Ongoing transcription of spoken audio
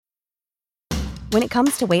When it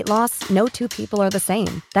comes to weight loss, no two people are the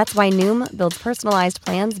same. That's why Noom builds personalized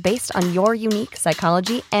plans based on your unique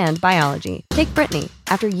psychology and biology. Take Brittany.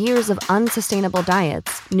 After years of unsustainable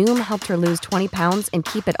diets, Noom helped her lose 20 pounds and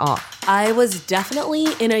keep it off. I was definitely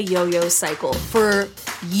in a yo-yo cycle for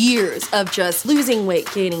years of just losing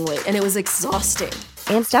weight, gaining weight, and it was exhausting.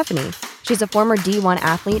 And Stephanie. She's a former D1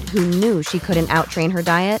 athlete who knew she couldn't outtrain her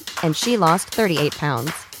diet, and she lost 38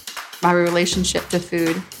 pounds. My relationship to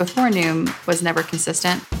food before Noom was never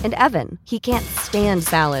consistent. And Evan, he can't stand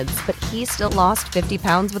salads, but he still lost 50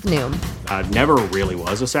 pounds with Noom. I never really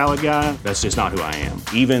was a salad guy. That's just not who I am.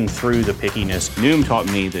 Even through the pickiness, Noom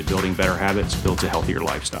taught me that building better habits builds a healthier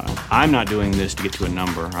lifestyle. I'm not doing this to get to a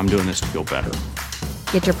number. I'm doing this to feel better.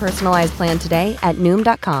 Get your personalized plan today at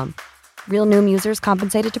Noom.com. Real Noom users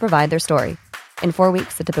compensated to provide their story. In 4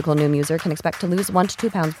 weeks, the typical Noom user can expect to lose 1 to 2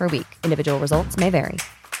 pounds per week. Individual results may vary.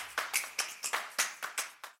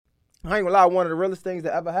 I ain't gonna lie, one of the realest things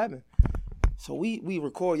that ever happened. So we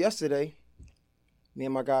record yesterday, me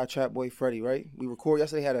and my guy TrapBoy Freddy, right? We record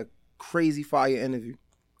yesterday, had a crazy fire interview,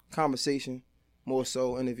 conversation, more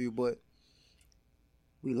so interview, but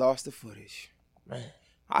we lost the footage. Man.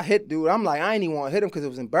 I hit dude, I'm like, I ain't even want to hit him because it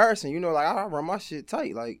was embarrassing. You know, like I run my shit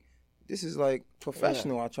tight. Like, this is like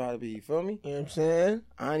professional, I try to be, you feel me? You know what I'm saying?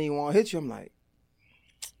 I ain't even want to hit you. I'm like,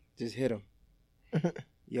 just hit him.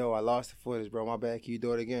 Yo, I lost the footage, bro. My bad. Can you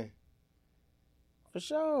do it again? For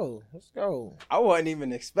sure. Let's go. I wasn't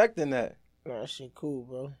even expecting that. Nah, that shit cool,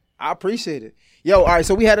 bro. I appreciate it. Yo, all right,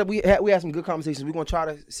 so we had some good conversations. We're going to try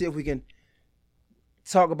to see if we can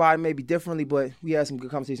talk about it maybe differently, but we had some good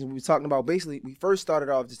conversations. We were talking about, basically, we first started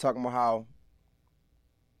off just talking about how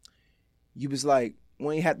you was like,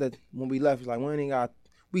 when we left, it was like,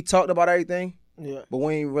 we talked about everything, yeah, but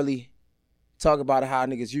we ain't really talk about it how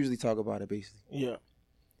niggas usually talk about it, basically. Yeah.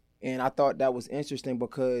 And I thought that was interesting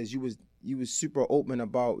because you was super open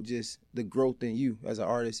about just the growth in you as an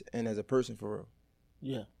artist and as a person, for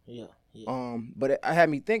real. Yeah. But it had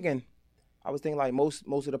me thinking. I was thinking like most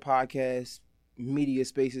of the podcasts, media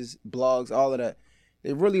spaces, blogs, all of that.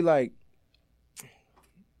 They really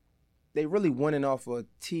winning off of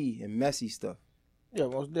tea and messy stuff. Yeah,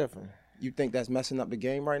 most definitely. You think that's messing up the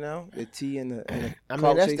game right now? The tea and the I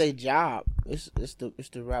mean, that's their job. It's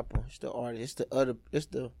the rapper, it's the artist, it's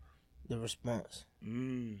the response.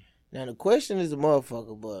 Now the question is the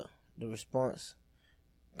motherfucker, but the response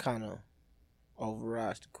kind of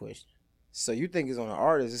overrides the question. So you think it's on the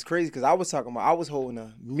artist? It's crazy because I was holding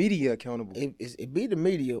the media accountable. It be the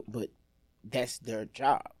media, but that's their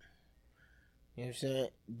job. You know what I'm saying?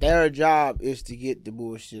 Their job is to get the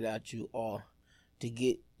bullshit out you or to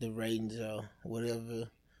get the ratings or whatever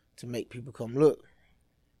to make people come look.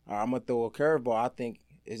 All right, I'm going to throw a curveball. I think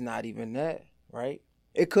it's not even that, right?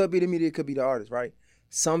 It could be the media, it could be the artist, right?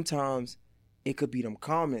 Sometimes it could be them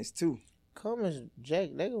comments too. Comments, Jack,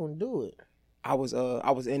 they gonna do it. I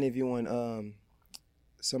was interviewing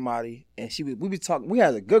somebody, and we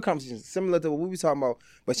had a good conversation similar to what we were talking about,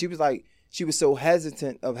 but she was like, she was so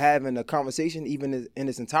hesitant of having a conversation even in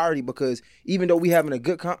its entirety, because even though we having a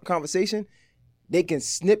good conversation, they can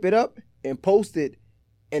snip it up and post it,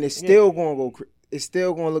 and it's still gonna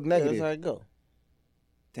look negative. Yeah, that's how it go.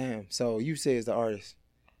 Damn. So you say it's the artist.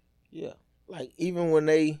 Yeah. Like, even when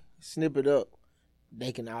they snip it up,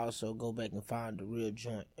 they can also go back and find the real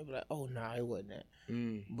joint. They be like, oh, nah, it wasn't that.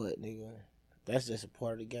 But, nigga, that's just a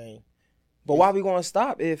part of the game. But why we going to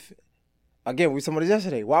stop if, again, we were talking about this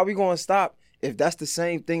yesterday, why we going to stop if that's the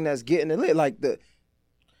same thing that's getting it lit? Like, the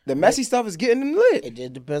messy stuff is getting them lit. It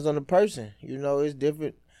just depends on the person. You know, it's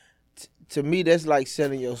different. To me, that's like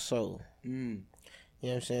selling your soul. You know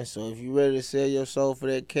what I'm saying? So if you ready to sell your soul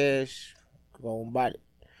for that cash, go and buy it.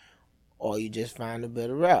 Or you just find a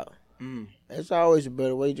better route. It's always a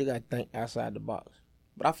better way. You just got to think outside the box.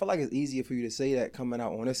 But I feel like it's easier for you to say that coming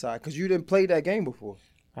out on this side because you didn't play that game before.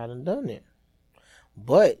 I done it.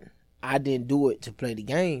 But I didn't do it to play the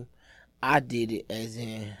game. I did it as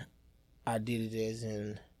in,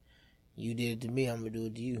 you did it to me, I'm going to do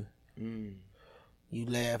it to you. You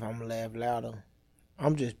laugh, I'm going to laugh louder.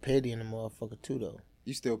 I'm just petty in the motherfucker too, though.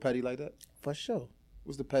 You still petty like that? For sure.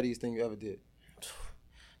 What's the pettiest thing you ever did?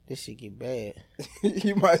 This shit get bad.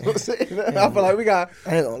 You might as well say that. I feel like I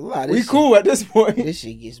ain't gonna lie. We cool at this point. This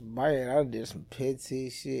shit gets bad. I did some petty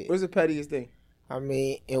shit. What's the pettiest thing? I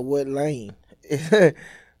mean, in what lane?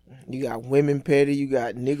 You got women petty, you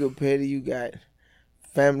got nigga petty, you got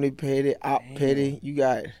family petty, op petty. You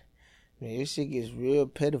got, man, this shit gets real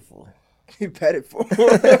pitiful. Pitiful.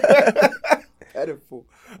 Pitiful.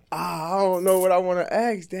 I don't know what I want to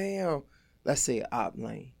ask. Damn. Let's say op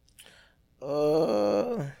lane.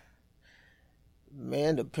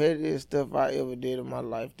 Man, the pettiest stuff I ever did in my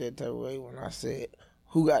life that type of way when I said,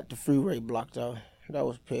 who got the freeway blocked off? That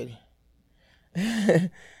was petty.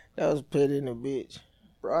 That was petty in a bitch.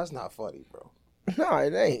 Bro, that's not funny, bro. No,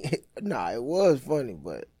 it ain't. Nah, it was funny,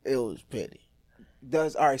 but it was petty. All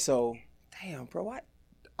right, so, damn, bro,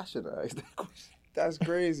 I should have asked that question. That's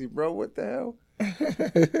crazy, bro. What the hell?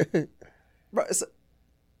 Bro,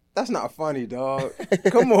 that's not funny, dog.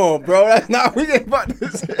 Come on, bro. That's not, we ain't about to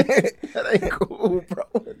say. That ain't cool, bro.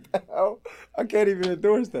 What the hell? I can't even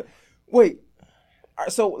endorse that. Wait. All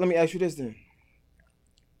right, so let me ask you this then.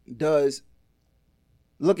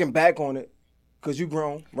 Looking back on it, because you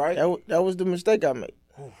grown, right? That was the mistake I made.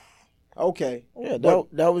 Okay. Yeah,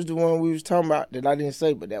 that was the one we was talking about that I didn't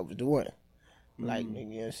say, but that was the one. Like, nigga, you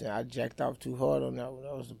know what I'm saying? I jacked off too hard on that one.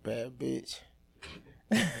 That was a bad bitch.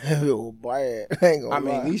 It was bad. I ain't gonna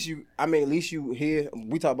lie. At least you here.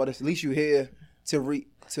 We talk about this. At least you here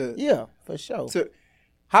to Yeah, for sure.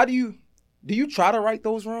 How do you try to right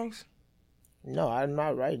those wrongs? No, I'm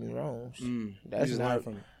not righting wrongs. That's not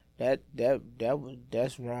from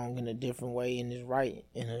that's wrong in a different way, and it's right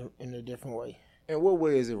in a different way. And what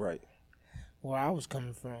way is it right? Where I was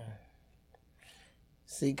coming from.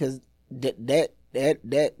 See, cause that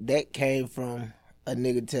came from a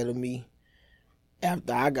nigga telling me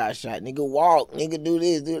after I got shot, nigga walk, nigga do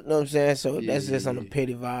this, you know what I'm saying? So that's just on a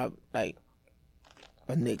petty vibe, like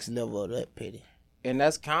a next level of that petty. And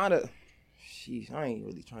that's kind of, I ain't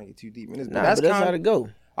really trying to get too deep in this, but that's how it go.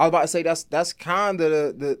 I was about to say that's kind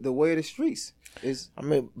of the way of the streets. I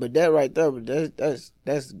mean, but that right there, but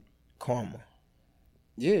that's karma.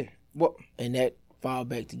 Yeah. What? And that fall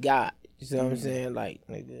back to God. You see what I'm saying? Like,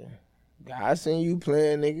 nigga, God seen you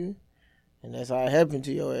playing, nigga, and that's how it happened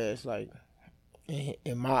to your ass, like,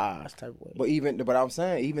 in my eyes type of way. But I'm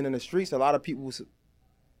saying, even in the streets, a lot of people,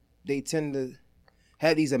 they tend to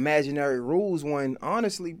have these imaginary rules when,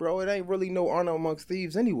 honestly, bro, it ain't really no honor amongst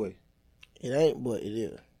thieves anyway. It ain't, but it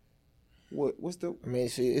is. What's the... I mean,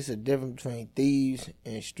 see, it's a difference between thieves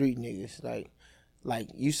and street niggas. Like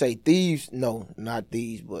you say thieves, no, not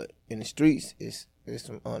thieves, but in the streets, it's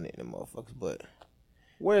some honor in them motherfuckers, but...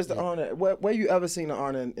 Where's the honor? Where you ever seen the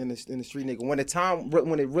honor in the street nigga? When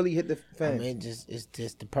it really hit the fan? I mean, it's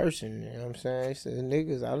just the person, you know what I'm saying? It's the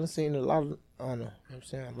niggas, I done seen a lot of honor, you know what I'm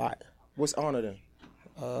saying? A lot. What's honor then?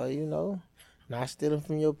 You know, not stealing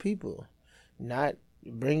from your people, not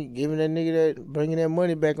bringing that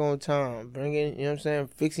money back on time, bringing, you know what I'm saying,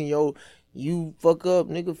 fixing you fuck up,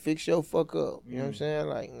 nigga, fix your fuck up, you know what I'm saying?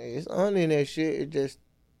 Like, nigga, it's honor in that shit, it just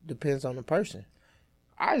depends on the person.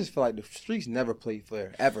 I just feel like the streets never play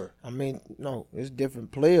fair, ever. I mean, no, it's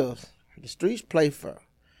different players. The streets play fair.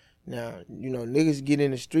 Now, you know, niggas get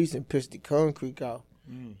in the streets and piss the concrete out.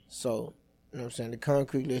 So, you know what I'm saying, the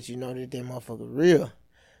concrete lets you know that motherfucker real.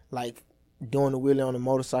 Like doing the wheelie on a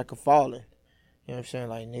motorcycle falling. You know what I'm saying?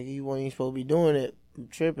 Like, nigga, you ain't supposed to be doing it. You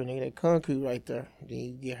tripping, nigga, that concrete right there. Then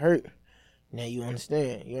you get hurt. Now you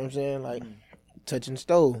understand. You know what I'm saying? Like, touching the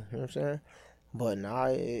stove. You know what I'm saying? But nah,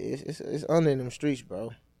 it's under in them streets,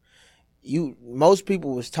 bro. Most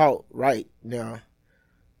people was taught right. Now,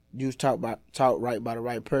 you was taught right by the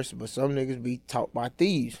right person, but some niggas be taught by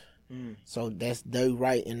thieves. So that's they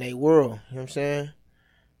right in their world. You know what I'm saying?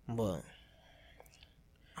 But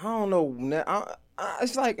I don't know.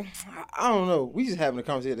 It's like, I don't know. We just having a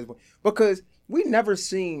conversation at this point. Because we never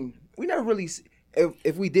really,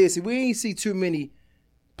 if we did see, we ain't see too many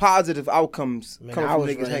positive outcomes coming from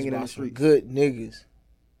niggas hanging in the street. Good niggas.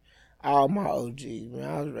 All my OGs, man.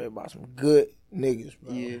 I was raised by some good niggas,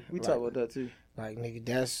 bro. Yeah, we talk about that too. Like, nigga,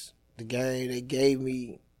 that's the game that gave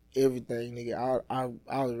me everything, nigga. I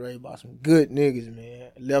was raised by some good niggas, man.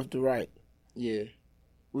 Left to right. Yeah.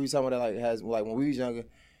 We was talking about that like when we was younger.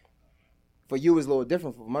 For you, it's a little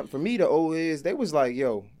different. For me, the old is, they was like,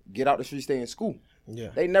 yo, get out the street, stay in school. Yeah.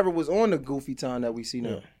 They never was on the goofy time that we see now.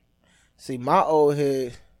 Yeah. See, my old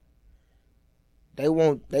heads, they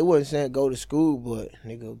wasn't saying go to school, but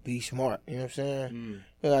nigga, be smart. You know what I'm saying?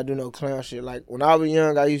 You gotta do no clown shit. Like, when I was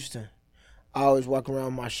young, I always walk around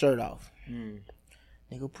with my shirt off.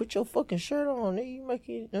 Nigga, put your fucking shirt on, nigga. You make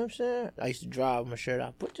it, you know what I'm saying? I used to drive with my shirt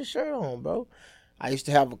off. Put your shirt on, bro. I used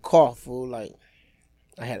to have a car full, like,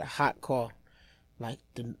 I had a hot car. Like,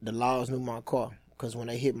 the laws knew my car. Because when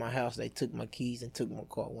they hit my house, they took my keys and took my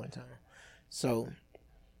car one time. So,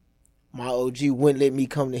 my OG wouldn't let me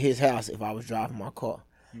come to his house if I was driving my car.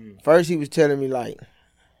 First, he was telling me, like,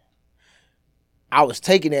 I was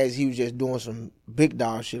taking it as he was just doing some big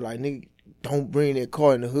dog shit. Like, nigga, don't bring that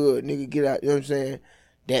car in the hood. Nigga, get out. You know what I'm saying?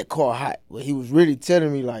 That car hot. But he was really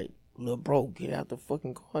telling me, like, little bro, get out the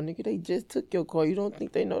fucking car. Nigga, they just took your car. You don't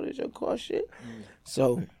think they know that's your car shit?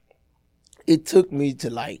 So, it took me to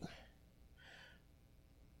like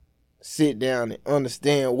sit down and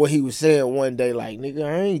understand what he was saying one day. Like, nigga,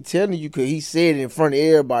 I ain't telling you because he said it in front of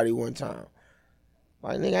everybody one time.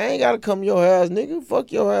 Like, nigga, I ain't got to come to your house, nigga.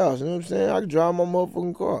 Fuck your house. You know what I'm saying? I can drive my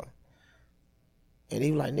motherfucking car. And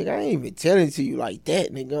he was like, nigga, I ain't even telling it to you like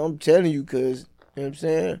that, nigga. I'm telling you because, you know what I'm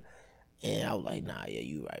saying? And I was like, nah, yeah,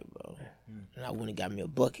 you right, bro. And I went and got me a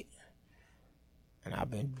bucket. And I've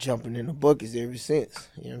been jumping in the buckets ever since.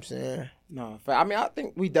 You know what I'm saying? No, I mean, I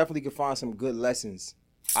think we definitely could find some good lessons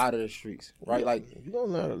out of the streets, right? Yeah, like, you gonna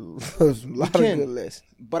learn a lot of good lessons.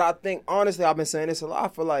 But I think, honestly, I've been saying this a lot. I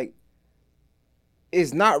feel like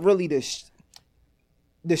it's not really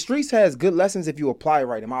the streets has good lessons if you apply it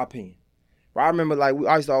right, in my opinion. Right? I remember, like,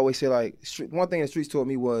 I used to always say, like, one thing the streets taught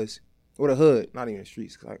me was, or the hood, not even the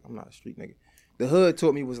streets, because I'm not a street nigga. The hood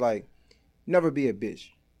taught me was, like, never be a bitch,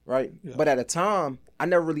 right? Yeah. But at the time, I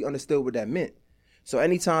never really understood what that meant. So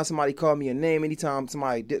anytime somebody called me a name, anytime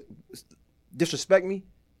somebody disrespect me,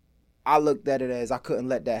 I looked at it as I couldn't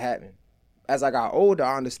let that happen. As I got older,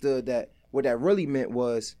 I understood that what that really meant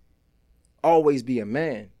was always be a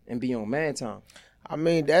man and be on man time. I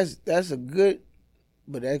mean, that's a good,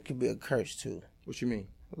 but that could be a curse too. What you mean?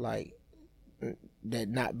 Like, that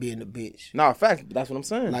not being a bitch. No, in fact, that's what I'm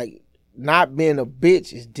saying. Like, not being a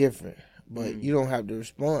bitch is different, but you don't have to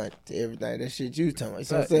respond to everything. That shit you talking about.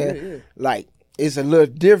 You know what I'm saying? Yeah. Like, it's a little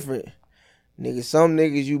different. Nigga, some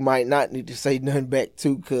niggas you might not need to say nothing back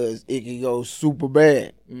to because it can go super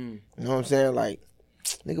bad. You know what I'm saying? Like,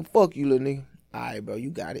 nigga, fuck you, little nigga. All right, bro,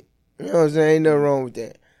 you got it. You know what I'm saying? Ain't nothing wrong with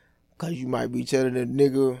that. Because you might be telling a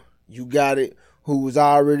nigga you got it who was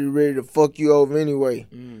already ready to fuck you over anyway.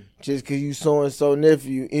 Just because you so-and-so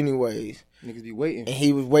nephew anyways. Niggas be waiting. And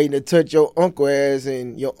he was waiting to touch your uncle ass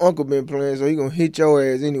and your uncle been playing, so he gonna hit your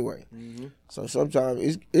ass anyway. So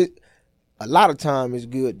sometimes a lot of time it's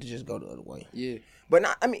good to just go the other way. Yeah. But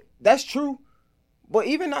not, I mean, that's true. But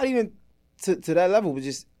even not even to that level, but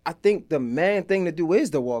just, I think the man thing to do is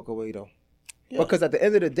to walk away though. Yeah. Because at the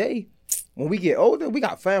end of the day, when we get older, we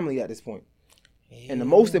got family at this point. Yeah. And the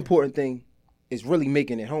most important thing is really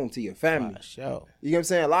making it home to your family. Sure. You know what I'm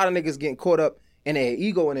saying? A lot of niggas getting caught up in their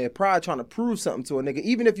ego and their pride trying to prove something to a nigga.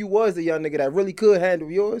 Even if you was the young nigga that really could handle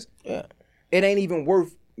yours, it ain't even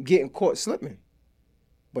worth getting caught slipping.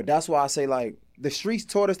 But that's why I say, like, the streets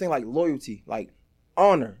taught us things like loyalty, like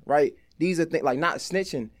honor, right? These are things like not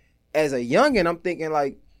snitching. As a youngin', I'm thinking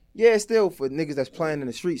like, yeah, still for niggas that's playing in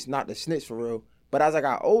the streets, not to snitch for real. But as I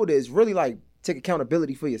got older, it's really like take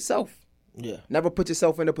accountability for yourself. Yeah. Never put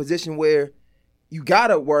yourself in a position where you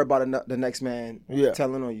gotta worry about the next man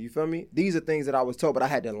telling on you. You feel me? These are things that I was taught, but I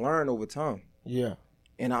had to learn over time. Yeah.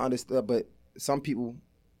 And I understood, but some people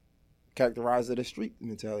characterize it as street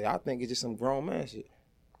mentality. I think it's just some grown man shit.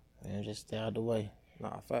 Man, just stay out the way.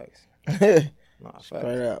 Nah, facts. Straight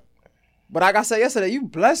up. But like I said yesterday, you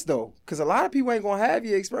blessed though, because a lot of people ain't gonna have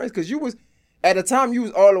your experience, because you was at the time you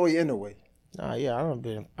was all the way in the way. Nah, yeah, I done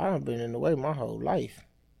been in the way my whole life.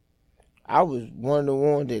 I was one of the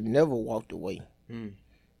ones that never walked away.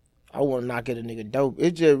 I wouldn't knock at a nigga dope.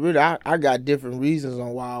 It just really, I got different reasons on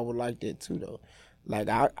why I would like that too though. Like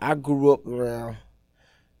I grew up around,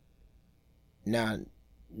 now,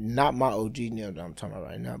 not my OG now that I'm talking about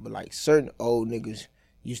right now, but like certain old niggas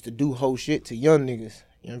used to do whole shit to young niggas.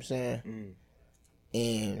 You know what I'm saying?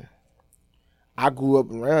 And I grew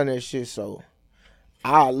up around that shit, so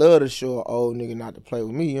I love to show an old nigga not to play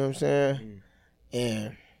with me, you know what I'm saying?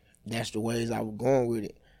 And that's the ways I was going with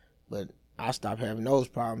it. But I stopped having those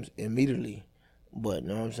problems immediately. But, you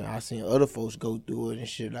know what I'm saying? I seen other folks go through it and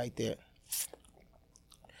shit like that.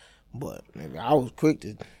 But, nigga, I was quick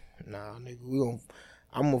to, nah, nigga,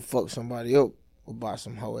 I'm gonna fuck somebody up about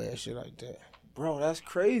some whole ass shit like that. Bro, that's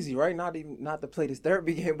crazy, right? Not to play this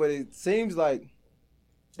therapy game, but it seems like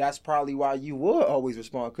that's probably why you would always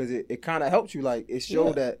respond, because it kind of helped you. Like, it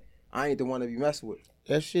showed that I ain't the one to be messed with.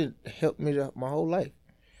 That shit helped me my whole life.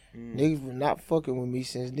 Niggas were not fucking with me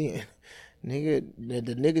since then. Nigga,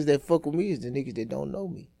 the niggas that fuck with me is the niggas that don't know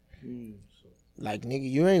me. Like, nigga,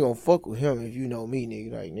 you ain't gonna fuck with him if you know me,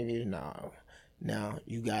 nigga. Like, nigga, nah. Now,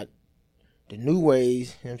 you got the new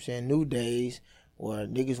ways, you know what I'm saying, new days, or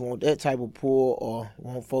niggas want that type of pull, or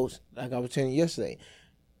want folks, like I was telling you yesterday,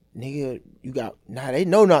 nigga, you got, now they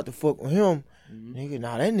know not to fuck with him. Nigga,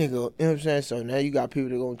 now that nigga, you know what I'm saying? So now you got people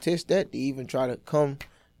that gonna test that to even try to come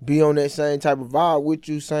be on that same type of vibe with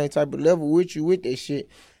you, same type of level with you with that shit,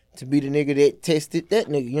 to be the nigga that tested that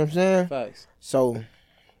nigga, you know what I'm saying? Facts. So,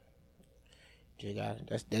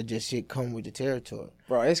 that just shit come with the territory.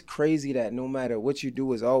 Bro, it's crazy that no matter what you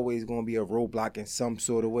do, is always gonna be a roadblock in some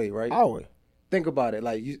sort of way, right? Always. Think about it.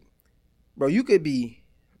 Like, you could be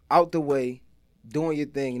out the way, doing your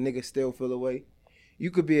thing, niggas still feel away.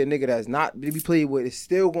 You could be a nigga that's not to be played with. It's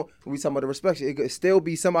still going. We talking about the respect shit. It could still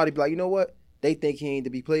be somebody be like, you know what? They think he ain't to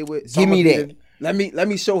be played with. So Give me that. Let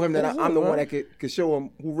me show him that I'm the one that could show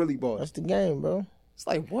him who really boss. That's the game, bro. It's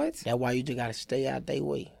like what? That's why you just gotta stay out their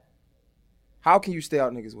way. How can you stay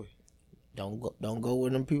out niggas' way? Don't go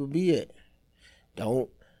where them people be at.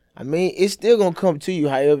 I mean, it's still gonna come to you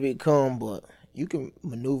however it come, but you can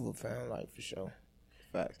maneuver, fam, like for sure.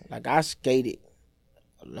 Facts. Like I skated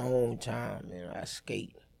a long time, man. I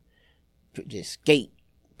just skate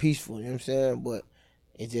peaceful, you know what I'm saying? But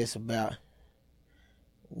it's just about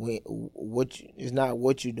it's not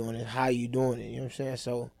what you doing, it's how you doing it, you know what I'm saying?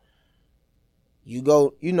 So you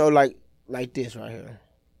go, like this right here.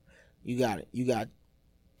 You got it. You got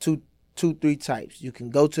three types. You can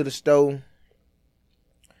go to the store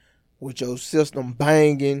with your system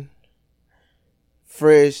banging,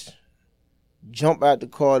 fresh, jump out the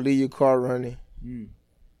car, leave your car running.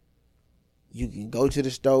 You can go to the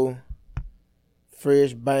store,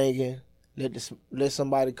 fresh, banging, let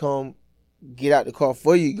somebody come get out the car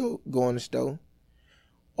before you go in the store.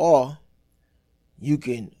 Or you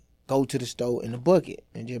can go to the store in the bucket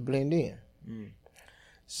and just blend in.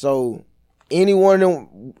 So any one of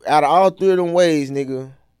them, out of all three of them ways,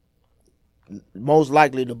 nigga, most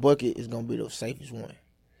likely the bucket is gonna be the safest one.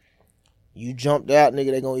 You jumped out,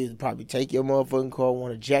 nigga, they gonna either probably take your motherfucking car,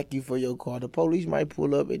 want to jack you for your car. The police might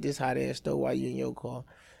pull up at this hot ass store while you in your car.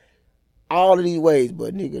 All of these ways,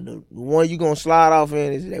 but nigga, the one you gonna slide off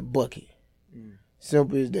in is that bucket.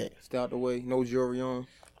 Simple as that. Stay out the way, no jewelry on.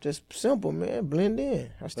 Just simple, man. Blend in.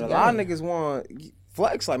 That's the a lot of niggas want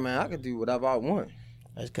flex, like, man, I can do whatever I want.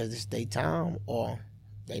 That's because it's their time, or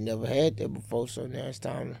they never had that before, so now it's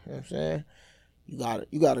time, you know what I'm saying?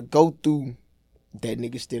 You gotta go through that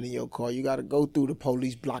nigga stealing your car. You gotta go through the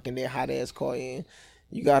police blocking that hot ass car in.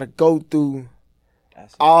 You gotta go through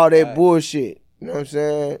all that bullshit, you know what I'm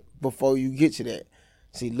saying, before you get to that.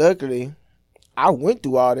 See, luckily, I went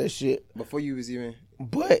through all that shit. Before you was even...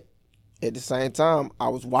 But at the same time, I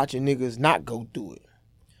was watching niggas not go through it.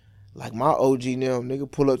 Like my OG now, nigga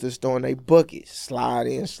pull up to the store in they bucket, slide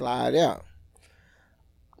in, slide out.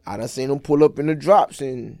 I done seen them pull up in the drops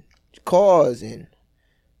and cars and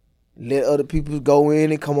let other people go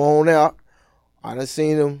in and come on out. I done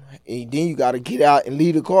seen them, and then you gotta get out and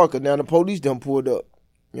leave the car because now the police done pulled up.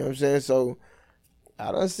 You know what I'm saying? So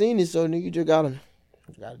I done seen it, so nigga, you just gotta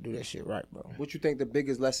do that shit right, bro. What you think the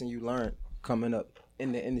biggest lesson you learned coming up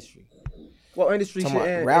in the industry? What industry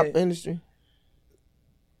shit? Rap industry?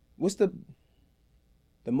 What's the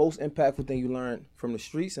most impactful thing you learned from the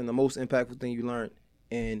streets and the most impactful thing you learned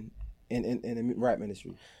in the rap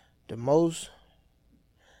industry? The most,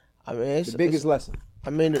 I mean, the biggest lesson.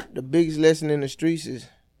 I mean, the biggest lesson in the streets is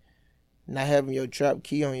not having your trap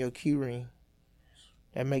key on your key ring.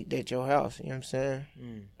 That make that your house, you know what I'm saying?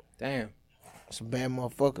 Damn. That's a bad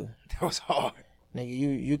motherfucker. That was hard.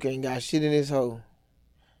 Nigga, you can't got shit in this hole.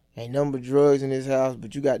 Ain't nothing but drugs in this house,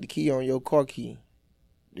 but you got the key on your car key.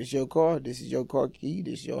 This your car, this is your car key,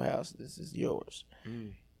 this is your house, this is yours. You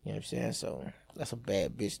know what I'm saying? So that's a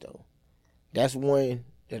bad bitch though. That's one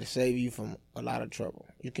that'll save you from a lot of trouble.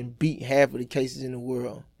 You can beat half of the cases in the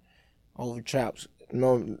world over traps,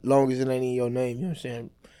 long as it ain't in your name, you know what I'm saying?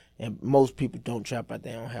 And most people don't trap out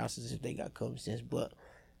their own houses if they got common sense, but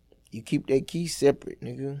you keep that key separate,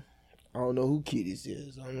 nigga. I don't know who key this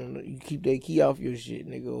is. I don't know. You keep that key off your shit,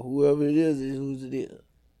 nigga. Whoever it is whose it is.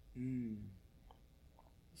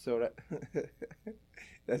 So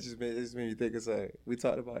that just made me think of something. We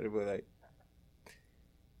talked about it, but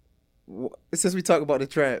like, since we talk about the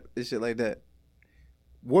trap and shit like that,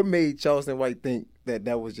 what made Charleston White think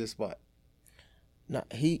that was your spot? No,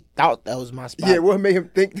 he thought that was my spot. Yeah, what made him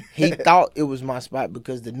think that? He thought it was my spot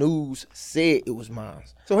because the news said it was mine.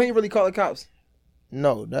 So he ain't really call the cops?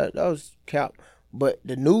 No, that was cap. But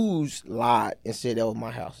the news lied and said that was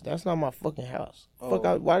my house. That's not my fucking house.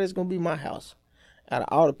 Why this gonna be my house? Out of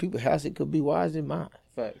all the people's house it could be, why is it mine?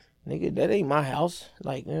 Facts. Nigga, that ain't my house.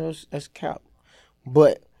 Like, you know, that's cap.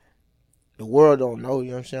 But the world don't know,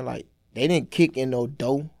 you know what I'm saying? Like, they didn't kick in no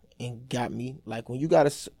door and got me. Like, when you got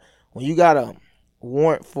a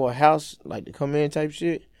warrant for a house, like to come in type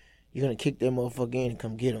shit, you're gonna kick that motherfucker in and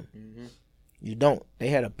come get him. You don't. They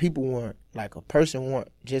had a people warrant, like a person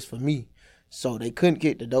warrant, just for me. So they couldn't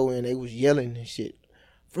kick the door in. They was yelling and shit.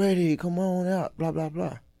 Freddy, come on out, blah, blah,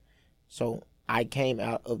 blah. So I came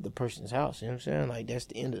out of the person's house, you know what I'm saying? Like, that's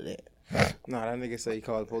the end of that. Nah, that nigga say he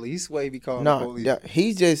called the police. He swear he be calling the police. No,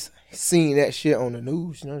 he just seen that shit on the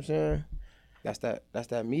news, you know what I'm saying? That's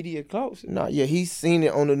that media close. No, yeah, he seen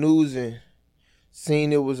it on the news and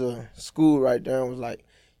seen it was a school right there and was like,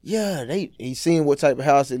 yeah, he seen what type of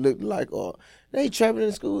house it looked like, or they trapping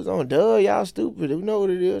in schools on, duh, y'all stupid. You know what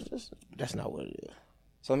it is. That's not what it is.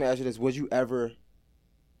 So let me ask you this: would you ever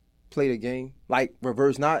play the game like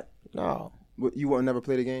reverse not? No. You won't never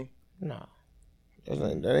play the game? No.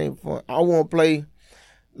 That ain't fun. I want to play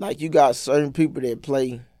like you got certain people that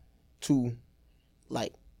play to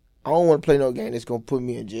like. I don't want to play no game that's going to put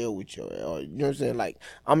me in jail with you. Or, you know what I'm saying? Like,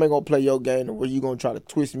 I'm ain't going to play your game where you going to try to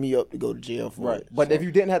twist me up to go to jail for it. But so. if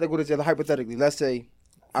you didn't have to go to jail, hypothetically, let's say,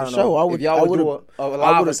 I don't For know, sure, if y'all would do a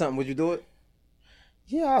live or something, would you do it?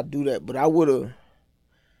 Yeah, I'd do that. But I would have,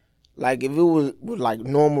 like, if it was with, like,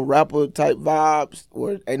 normal rapper type vibes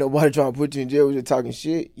where ain't nobody trying to put you in jail, we're just talking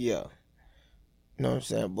shit, yeah. You know what I'm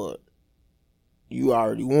saying? But you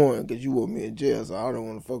already won because you want me in jail, so I don't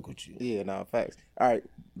want to fuck with you. Yeah, no, facts. All right,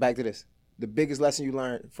 back to this. The biggest lesson you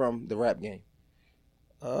learned from the rap game?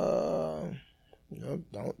 Don't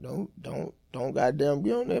goddamn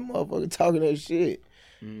be on that motherfucker talking that shit.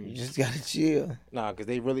 You just gotta chill. Nah, because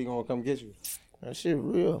they really gonna come get you. That shit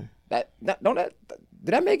real. Did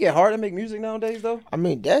that make it hard to make music nowadays, though? I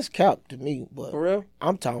mean, that's cap to me, but For real?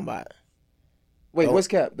 I'm talking about. Wait, what's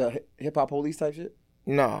cap? The hip-hop police type shit?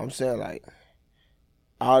 No, I'm saying like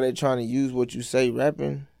all they trying to use what you say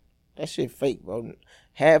rapping, that shit fake, bro.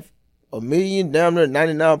 Half a million, damn near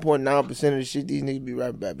 99.9% of the shit these niggas be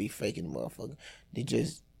rapping about be faking the motherfucker. They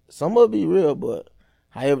just, some of it be real, but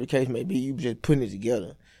however the case may be, you just putting it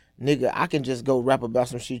together. Nigga, I can just go rap about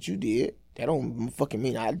some shit you did. That don't fucking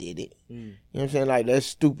mean I did it. You know what I'm saying? Like, that's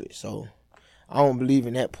stupid. So, I don't believe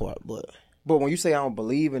in that part, but when you say I don't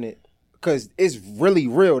believe in it, because it's really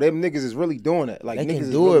real. Them niggas is really doing it. Like, they niggas can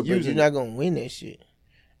is do really it, but using you're not going to win that shit.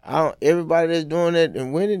 Everybody that's doing that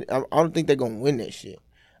and winning, I don't think they're going to win that shit.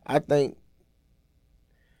 I think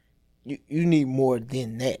you need more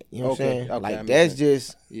than that. You know what I'm saying? Okay, like, that's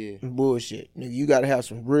just Yeah. bullshit. Nigga, you got to have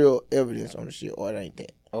some real evidence on the shit, or it ain't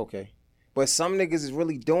that. Okay. But some niggas is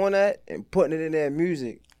really doing that and putting it in their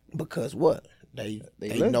music. Because what? They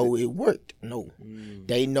lived know it worked. No.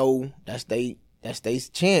 They know that's they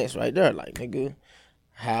chance right there. Like, nigga,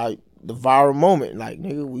 how the viral moment. Like,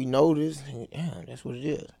 nigga, we know this. Damn, that's what it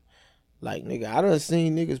is. Like, nigga, I done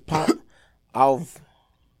seen niggas pop off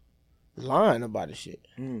lying about the shit.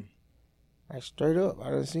 Like, straight up. I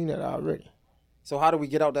done seen that already. So how do we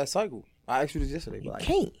get out that cycle? I asked you this yesterday. You Like,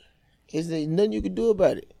 can't. There's nothing you can do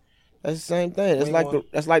about it. That's the same thing.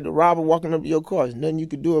 That's like the robber walking up to your car. There's nothing you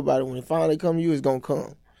can do about it. When it finally come to you, it's gonna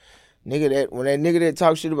come. Nigga, when that nigga that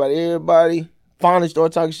talk shit about everybody finally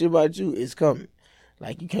start talking shit about you, it's coming.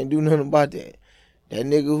 Like, you can't do nothing about that. That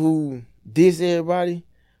nigga who diss everybody,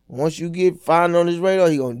 once you get found on his radar,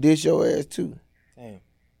 he gonna diss your ass too. damn.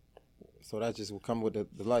 So that just will come with the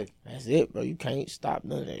life. That's it, bro. You can't stop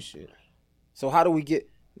none of that shit. So how do we get,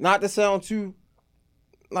 not to sound too,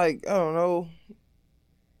 like, I don't know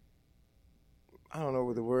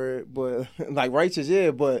what the word, but like righteous,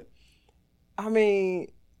 yeah, but I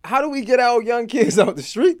mean, how do we get our young kids out the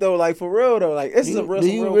street though? Like, for real though, like, this is a real, Do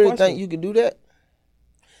you real really question. think you can do that?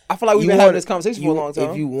 I feel like we've been having this conversation for a long time.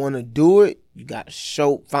 If you want to do it, you got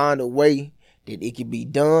to find a way that it can be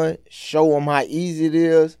done, show them how easy it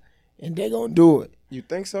is, and they're going to do it. You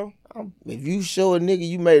think so? If you show a nigga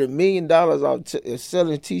you made $1 million off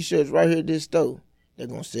selling T-shirts right here at this store, they're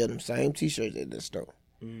going to sell them same T-shirts at this store.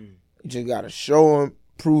 You just got to show them,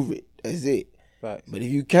 prove it. That's it. Facts. But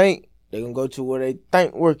if you can't, they're going to go to where they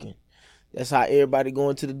think working. That's how everybody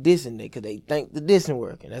going to the dissing day, because they think the dissing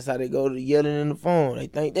working. That's how they go to yelling in the phone. They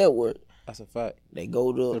think that work. That's a fact. They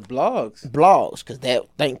go to The blogs. because they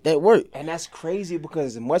think that work. And that's crazy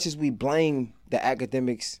because as much as we blame the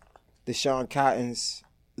academics, the Sean Cottons,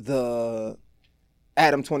 the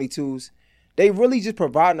Adam 22s, they really just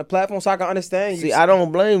providing a platform so I can understand you. See, I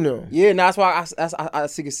don't blame them. Yeah, and that's why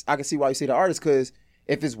I can see why you say the artist, because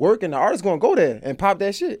if it's working, the artist gonna go there and pop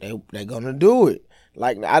that shit. They gonna do it.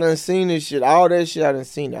 Like, I done seen this shit, all that shit I done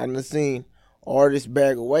seen. I done seen artists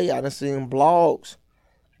back away. I done seen blogs.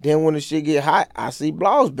 Then when the shit get hot, I see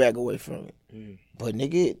blogs back away from it. But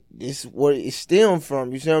nigga, this is what it stemmed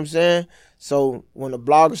from. You see what I'm saying? So when the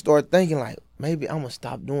bloggers start thinking like, maybe I'm gonna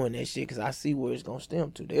stop doing that shit because I see where it's gonna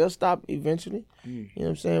stem to. They'll stop eventually. You know what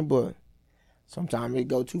I'm saying? But sometimes it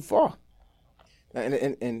go too far.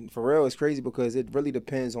 And for real, it's crazy because it really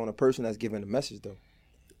depends on the person that's giving the message though.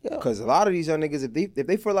 Yeah. Because a lot of these young niggas, if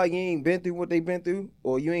they feel like you ain't been through what they been through,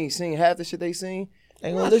 or you ain't seen half the shit they seen, They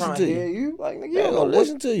ain't gonna listen to hear you. Like, nigga, They ain't gonna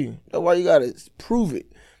listen to you. That's why you gotta prove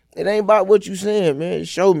it. It ain't about what you saying, man.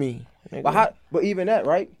 Show me. But even that,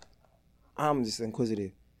 right? I'm just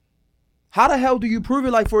inquisitive. How the hell do you prove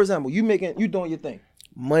it? Like, for example, you doing your thing.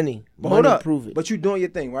 Money. But hold up. Prove it. But you doing your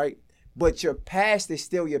thing, right? but your past is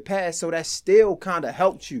still your past, so that still kind of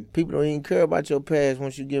helped you. People don't even care about your past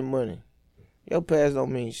once you get money. Your past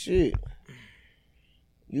don't mean shit.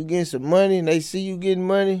 You getting some money and they see you getting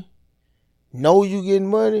money, know you getting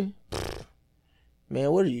money.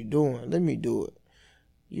 Man, what are you doing? Let me do it.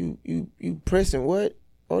 You pressing what?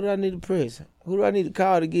 What do I need to press? Who do I need to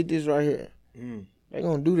call to get this right here? They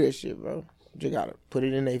gonna do that shit, bro. You just gotta put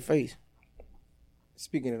it in their face.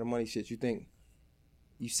 Speaking of the money shit,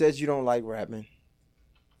 you said you don't like rapping.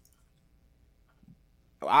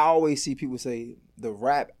 I always see people say the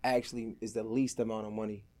rap actually is the least amount of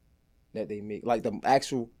money that they make. Like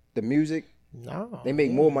the music, No. they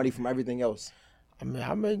make more money from everything else. I mean,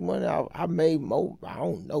 I make money out. I made more. I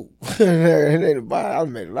don't know. I made a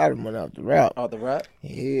lot of money out the rap. Out the rap?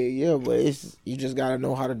 Yeah, but you just gotta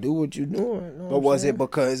know how to do what you're doing. You know but was it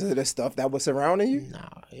because of the stuff that was surrounding you? Nah,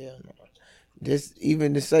 hell no. Just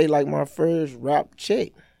even to say like my first rap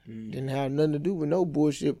check didn't have nothing to do with no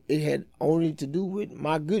bullshit. It had only to do with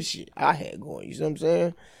my good shit I had going. You see what I'm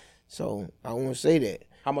saying? So I won't say that.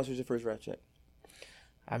 How much was your first rap check?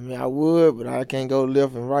 I mean, I would, but I can't go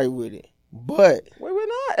left and right with it. But wait, we're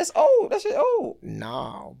not. It's old. That shit old.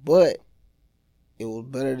 Nah, but it was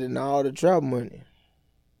better than all the trap money.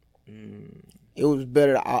 It was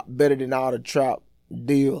better than all the trap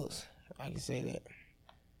deals. I can say that.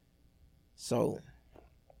 So,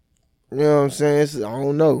 you know what I'm saying? I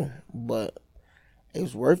don't know, but it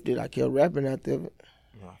was worth it. I kept rapping after it.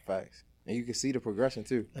 Nah, facts. And you can see the progression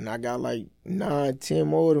too. And I got like 9, 10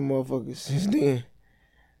 more of them motherfuckers since then.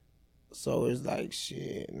 So it's like,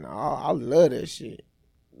 shit, nah, I love that shit.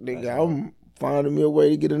 Nigga, I'm finding me a way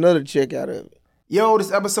to get another check out of it. Yo,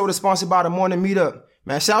 this episode is sponsored by The Morning Meetup.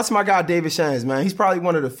 Man, shout out to my guy, David Shands, man. He's probably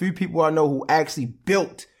one of the few people I know who actually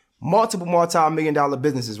built multiple multi-million-dollar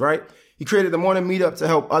businesses, right? He created The Morning Meetup to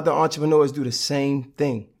help other entrepreneurs do the same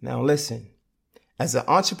thing. Now, listen, as an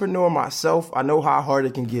entrepreneur myself, I know how hard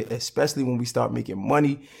it can get, especially when we start making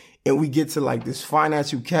money and we get to like this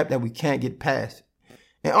financial cap that we can't get past.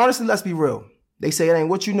 And honestly, let's be real. They say it ain't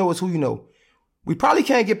what you know, it's who you know. We probably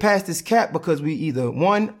can't get past this cap because we either,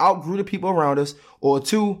 one, outgrew the people around us, or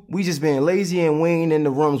two, we just being lazy and we ain't in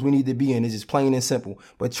the rooms we need to be in. It's just plain and simple.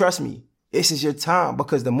 But trust me, this is your time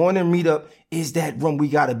because the Morning Meetup is that room we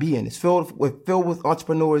got to be in. It's filled with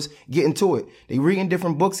entrepreneurs getting to it. They reading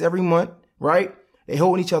different books every month, right? They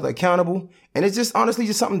holding each other accountable. And it's just honestly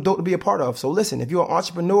just something dope to be a part of. So listen, if you're an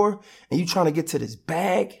entrepreneur and you trying to get to this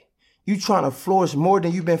bag, you trying to flourish more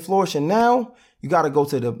than you've been flourishing now, you got to go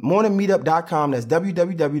to themorningmeetup.com. That's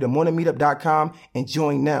www.themorningmeetup.com and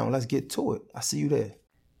join now. Let's get to it. I see you there.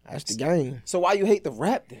 That's the game. So why you hate the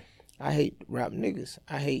rap then? I hate rap niggas.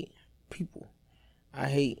 I hate people. I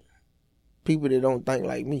hate people that don't think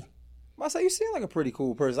like me. I say you seem like a pretty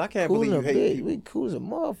cool person. I can't Cool believe you as a hate bitch. people. We cool as a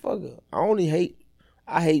motherfucker.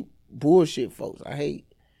 I hate bullshit folks. I hate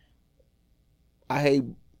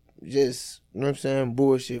just, you know what I'm saying,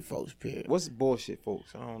 bullshit folks, period. What's bullshit,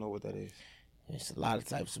 folks? I don't know what that is. It's a lot of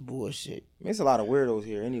types of bullshit. I mean, it's a lot of weirdos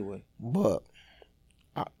here anyway. But,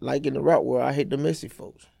 like in the rap world, I hate the messy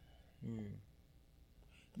folks.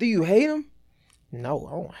 Do you hate them? No,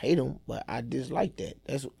 I don't hate them, but I dislike that.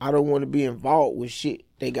 I don't want to be involved with shit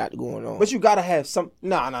they got going on. But you got to have some...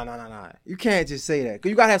 Nah. You can't just say that. Because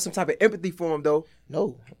you got to have some type of empathy for them, though.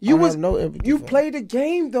 No. You have no empathy You for 'em. played the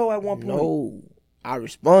game, though, at one point. No. I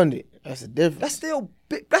responded. That's the difference. That's still...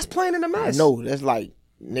 That's playing in the mess. No, that's like,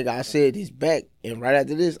 nigga, I said this back, and right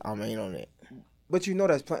after this, I'm ain't on that. But you know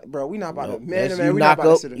that's playing... Bro, we not about No, to... Man, you we not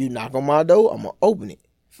about to sit You knock on my door, I'm going to open it.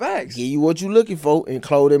 Facts. Give you what you looking for, and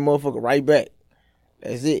close that motherfucker right back.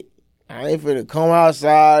 That's it. I ain't finna come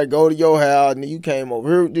outside, go to your house, and then you came over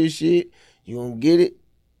here with this shit. You gonna get it.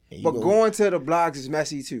 But going to the blogs is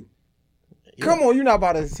messy too. Yeah. Come on, you're not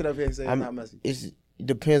about to sit up here and say it's not messy. It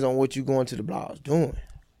depends on what you going to the blogs doing.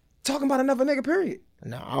 Talking about another nigga, period.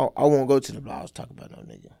 No, I won't go to the blogs talk about no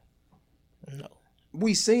nigga. No.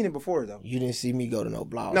 We seen it before though. You didn't see me go to no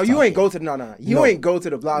blogs. No, you ain't go to You ain't go to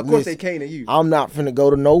the blog. Of course they came to you. I'm not finna go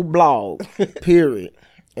to no blog, period,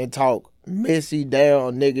 and talk messy,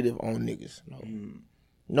 down, negative on niggas. No.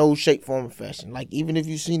 No shape, form, or fashion. Like, even if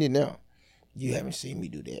you seen it now, you haven't seen me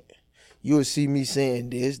do that. You'll see me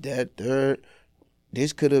saying this, that, third.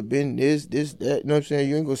 This could have been this, that. You know what I'm saying?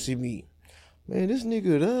 You ain't gonna see me. Man, this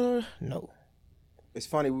nigga, no. It's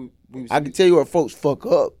funny. I can tell you where folks fuck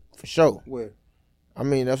up, for sure. Where? I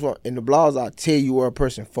mean, that's what, in the blogs, I'll tell you where a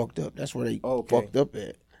person fucked up. That's where they fucked up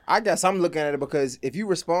at. I guess I'm looking at it because if you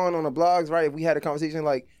respond on the blogs, right, if we had a conversation,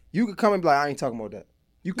 like, you could come and be like, I ain't talking about that.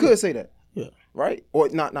 You could say that. Yeah. Right? Or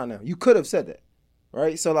not now. You could have said that.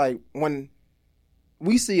 Right? So, like, when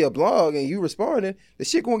we see a blog and you responding, the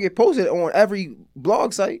shit gonna get posted on every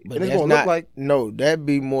blog site, But and it's that's gonna not, look like no, that'd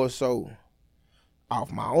be more so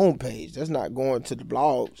off my own page. That's not going to the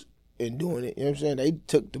blogs and doing it. You know what I'm saying? They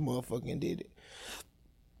took the motherfucker and did it.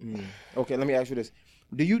 Okay, let me ask you this: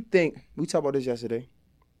 do you think we talked about this yesterday?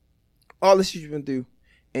 All the shit you've been through,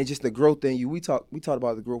 and just the growth in you. We talked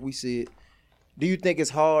about the growth. We see it. Do you think it's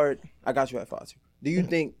hard? I got you at 5-2. Do you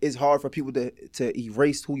think it's hard for people to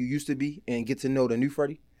erase who you used to be and get to know the new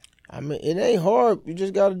Freddy? I mean, it ain't hard. You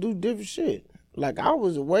just got to do different shit. Like, I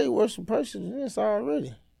was a way worse person than this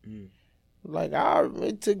already. Like,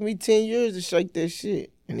 it took me 10 years to shake that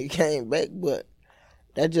shit, and it came back. But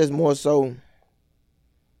that just more so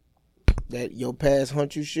that your past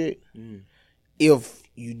hunt you shit. If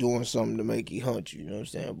you doing something to make it hunt you know what I'm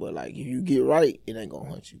saying? But, like, if you get right, it ain't gonna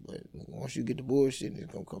hunt you. But once you get the bullshit,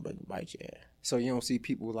 it's gonna come back and bite your ass. So you don't see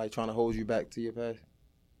people like trying to hold you back to your past?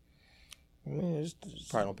 Man, it's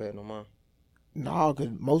Probably don't pay it no mind. nah,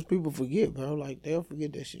 because most people forget, bro. Like, they'll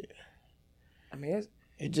forget that shit. I mean,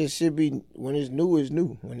 It just should be, when it's new, it's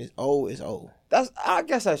new. When it's old, it's old. I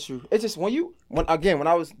guess that's true. It's just when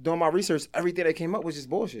I was doing my research, everything that came up was just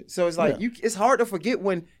bullshit. So it's like it's hard to forget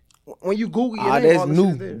when you Google your name. That's all the new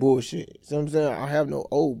shit is there. bullshit. See what I'm saying? I have no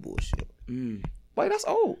old bullshit. Like that's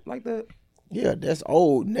old. Like the Yeah, that's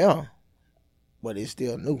old now, but it's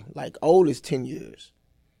still new. Like, old is 10 years.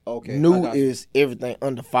 okay. New is everything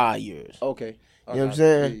under 5 years. okay. You know what I'm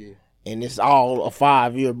saying? Yeah. And it's all a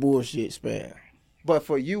 5-year bullshit span. But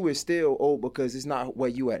for you, it's still old because it's not where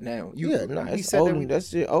you at now. It's old. That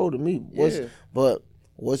shit old to me. But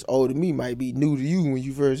what's old to me might be new to you when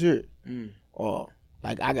you first hear it. Or,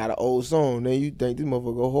 like, I got an old song, then you think this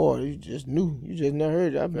motherfucker go hard. You just new. You just never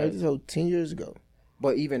heard it. I made this whole 10 years ago.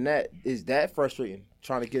 But even that, is that frustrating?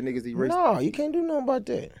 Trying to get niggas to erase? No, you can't do nothing about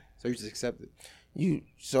that. So you just accept it? You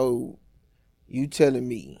telling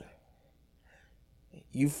me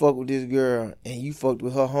you fuck with this girl and you fucked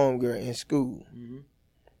with her homegirl in school.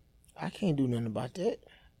 I can't do nothing about that.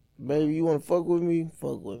 Baby, you want to fuck with me?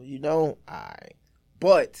 Fuck with me. You don't? All right.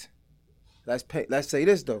 But let's say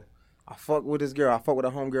this though. I fuck with this girl. I fuck with a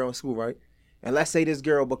homegirl in school, right? And let's say this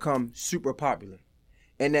girl become super popular.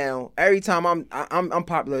 And now every time I'm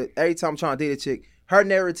popular, every time I'm trying to date a chick, her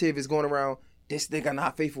narrative is going around, this nigga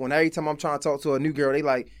not faithful. And every time I'm trying to talk to a new girl, they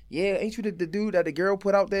like, yeah, ain't you the dude that the girl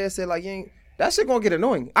put out there said like, you ain't. That shit gonna get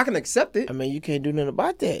annoying. I can accept it. I mean, you can't do nothing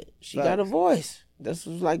about that. She got a voice. That's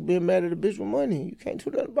what's like being mad at a bitch with money. You can't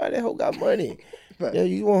do nothing about that. Hoe got money. Yeah,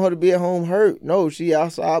 you want her to be at home hurt. No, she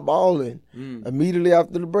outside balling immediately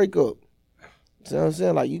after the breakup. See what I'm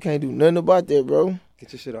saying? Like, you can't do nothing about that, bro.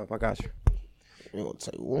 Get your shit off. I got you. You gonna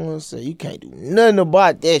take one say you can't do nothing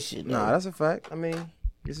about that shit. Nah, that's a fact. I mean,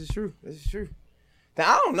 this is true.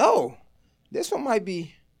 Now, I don't know. This one might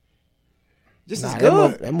be just as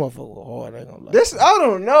good. That motherfucker was hard. I ain't gonna lie. I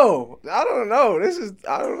don't know. This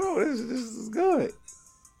is good.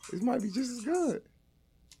 This might be just as good.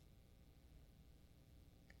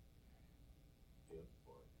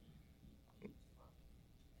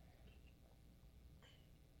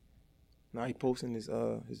 Now he posting his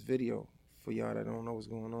video for y'all that don't know what's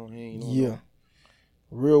going on. He ain't know.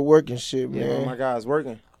 Real working shit, man. Yeah, my guy's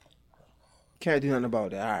working. Can't do nothing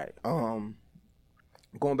about that. All right.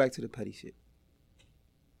 Going back to the petty shit.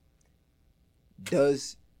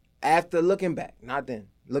 After looking back, not then,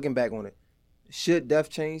 looking back on it, should death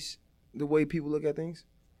change the way people look at things?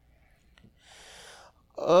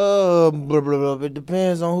 It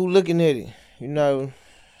depends on who looking at it. You know,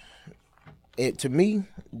 to me,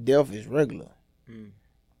 death is regular.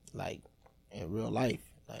 Like, in real life.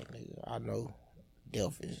 Like, nigga, I know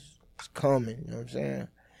death is coming, you know what I'm saying?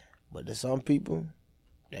 But to some people,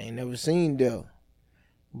 they ain't never seen death.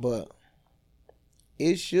 But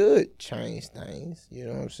it should change things, you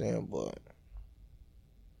know what I'm saying? But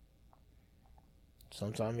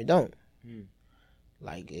sometimes it don't.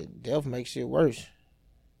 Like, death makes shit worse.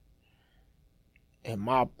 In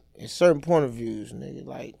certain point of views, nigga,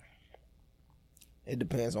 like, it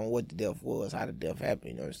depends on what the death was, how the death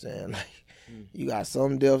happened, you know what I'm saying? Like, you got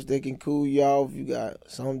some deaths that can cool you off. You got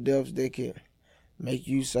some deaths that can make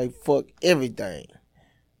you say fuck everything.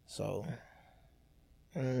 So,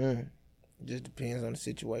 it just depends on the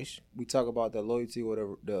situation. We talk about the loyalty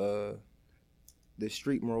or the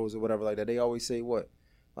street morals or whatever like that. They always say what?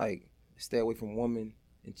 Like, stay away from women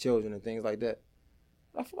and children and things like that.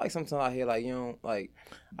 I feel like sometimes I hear like, you know, like...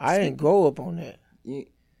 I didn't grow up on that.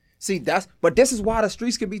 See, but this is why the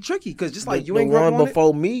streets can be tricky, because just like you ain't grew up on it. The one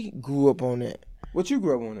before me grew up on that. What you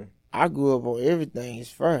grew up on it? I grew up on everything.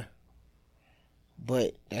 It's fair.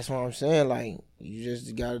 But that's what I'm saying. Like, you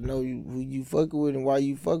just got to know who you fucking with and why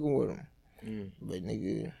you fucking with them. But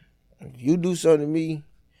nigga, if you do something to me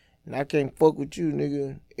and I can't fuck with you,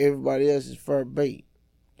 nigga, everybody else is fair bait.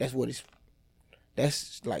 That's what it's.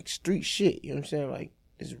 That's like street shit. You know what I'm saying? Like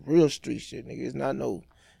it's real street shit, nigga. It's not no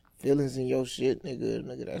feelings in your shit, nigga.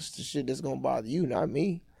 Nigga, that's the shit that's gonna bother you, not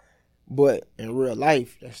me. But in real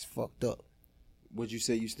life, that's fucked up. Would you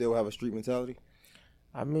say you still have a street mentality?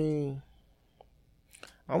 I mean,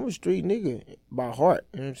 I'm a street nigga by heart.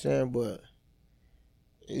 You know what I'm saying? But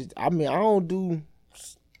I don't do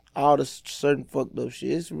all the certain fucked up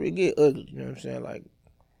shit. It get ugly. You know what I'm saying? Like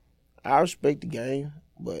I respect the game,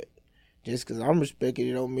 but just because I'm respecting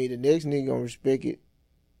it don't mean the next nigga gonna respect it.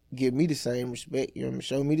 Give me the same respect. You know what I mean?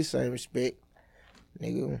 Show me the same respect.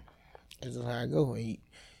 Nigga, that's just how I go. And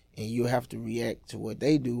you have to react to what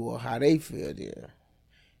they do or how they feel there.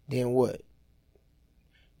 Then what?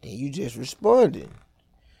 Then you just responded.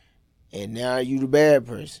 And now you the bad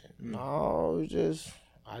person. No,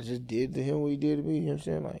 I just did to him what he did to me. You know what I'm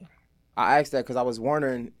saying? Like, I asked that because I was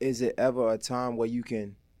wondering, is it ever a time where you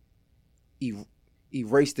can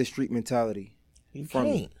erase the street mentality? You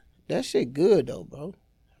can't. That shit good though, bro.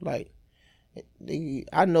 Like,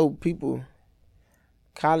 I know people,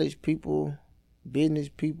 college people, business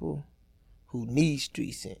people who need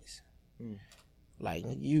street sense. Like,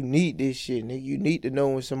 you need this shit, nigga. You need to know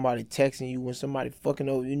when somebody texting you, when somebody fucking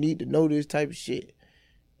over. You need to know this type of shit.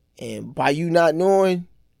 And by you not knowing,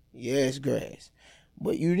 yeah, it's grass.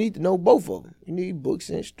 But you need to know both of them. You need book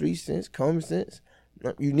sense, street sense, common sense.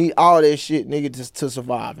 You need all that shit, nigga, to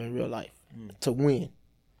survive in real life, to win.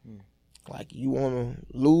 Like, you want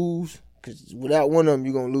to lose, because without one of them,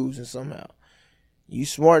 you're going to lose and somehow. You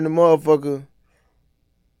smart in the motherfucker,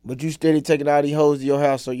 but you steady taking all these hoes to your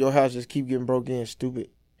house, so your house just keep getting broke in, stupid.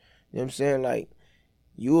 You know what I'm saying? Like,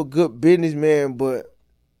 you a good businessman, but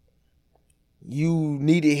you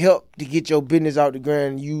needed help to get your business out the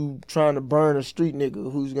ground. You trying to burn a street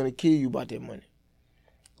nigga who's going to kill you about that money.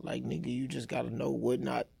 Like, nigga, you just got to know what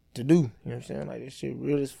not to do. You know what I'm saying? Like, this shit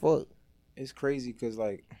real as fuck. It's crazy because,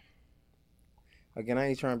 like, again, I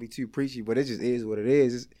ain't trying to be too preachy, but it just is what it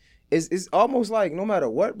is. It's almost like no matter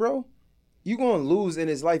what, bro, you going to lose in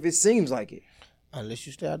this life. It seems like it. Unless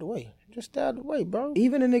you stay out the way. Just stay out the way, bro.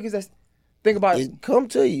 Even the niggas that's, think about it. It come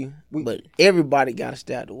to you, but everybody got to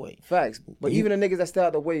stay out the way. Facts. But even the niggas that stay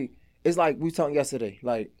out the way, it's like we talking yesterday.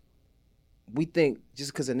 Like, we think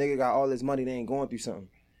just because a nigga got all this money, they ain't going through something.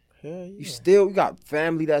 Hell yeah. You got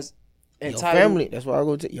family that's entitled. Your family, that's why I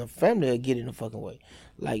go to your family will get in the fucking way.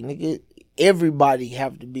 Like, nigga, everybody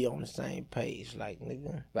have to be on the same page. Like,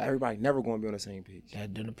 nigga. But everybody never going to be on the same page.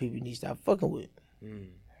 That's the people you need to stop fucking with.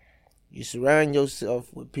 You surround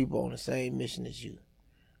yourself with people on the same mission as you.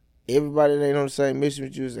 Everybody that ain't on the same mission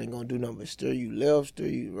with you ain't going to do nothing but steer you left, steer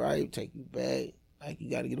you right, take you back. Like,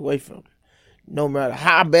 you got to get away from them. No matter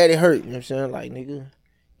how bad it hurt, you know what I'm saying? Like, nigga,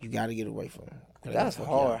 you got to get away from them. That's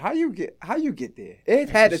hard. How you get there? It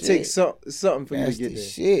had to take something for you to get there.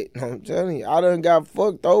 Shit, I'm telling you. I done got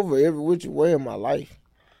fucked over every which way in my life.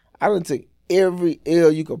 I done took every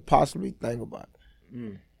L you could possibly think about.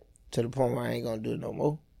 To the point where I ain't gonna do it no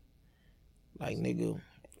more. Like, nigga,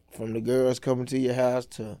 from the girls coming to your house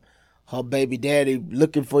to her baby daddy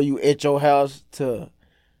looking for you at your house to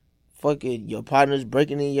fucking your partners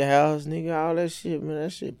breaking in your house, nigga, all that shit, man, that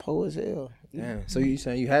shit poor as hell. Damn. So you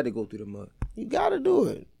saying you had to go through the mud? You gotta do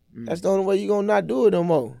it. That's the only way you gonna not do it no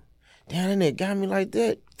more. Damn, that nigga got me like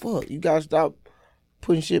that. Fuck, you gotta stop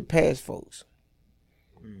putting shit past folks.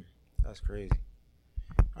 That's crazy.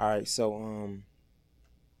 All right, so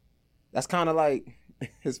that's kind of like,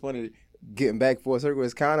 it's funny getting back for a circle.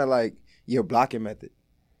 It's kind of like your blocking method.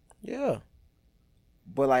 Yeah.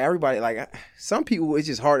 But like everybody, like some people, it's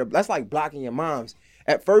just hard. That's like blocking your moms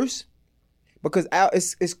at first, because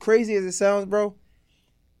it's crazy as it sounds, bro.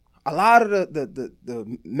 A lot of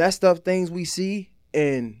the messed up things we see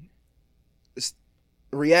and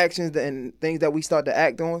reactions and things that we start to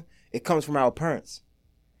act on, it comes from our parents,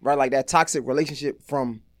 right? Like that toxic relationship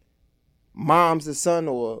from mom's to son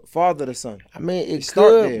or father to son. I mean, it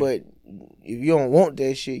could, but if you don't want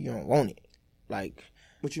that shit, you don't want it. Like,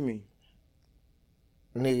 what you mean?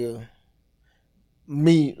 Nigga,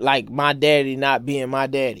 me, like my daddy not being my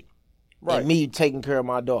daddy. Right. And me taking care of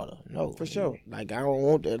my daughter. No. For sure. Like, I don't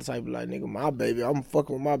want that type of, like, nigga, my baby, I'm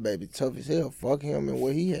fucking with my baby. Tough as hell. Fuck him and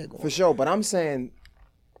what he had going. For sure. But I'm saying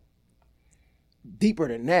deeper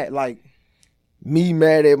than that. Like, me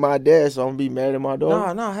mad at my dad, so I'm gonna be mad at my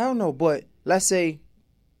daughter? No, hell no. But let's say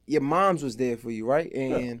your mom's was there for you, right?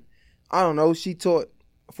 And I don't know, she taught,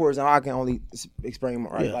 for example, I can only explain,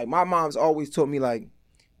 right? Yeah. Like, my mom's always taught me, like,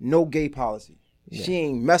 no gay policy. Yeah. She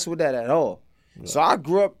ain't mess with that at all. Yeah. So I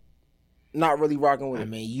grew up not really rocking with it. I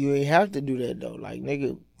mean, you ain't have to do that though. Like,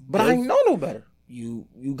 nigga. But I ain't know no better. You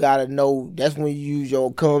gotta know, that's when you use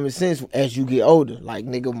your common sense as you get older. Like,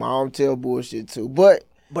 nigga, mom tell bullshit too. But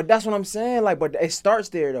that's what I'm saying. Like, but it starts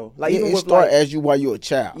there though. Like, even even it with start like, as you while you're a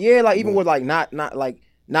child. Yeah, like even with like not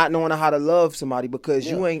knowing how to love somebody because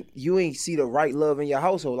you ain't see the right love in your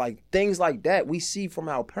household. Like things like that we see from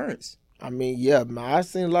our parents. I mean, yeah, man, I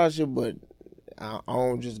seen a lot of shit, but I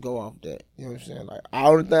don't just go off that. You know what I'm saying? Like, the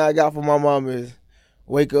only thing I got from my mom is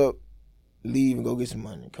wake up, leave, and go get some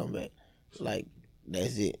money, and come back. Like,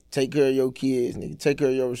 that's it. Take care of your kids, nigga. Take care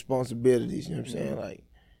of your responsibilities. You know what I'm saying? Like,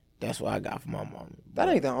 that's what I got from my mom. That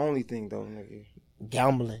ain't the only thing though, nigga.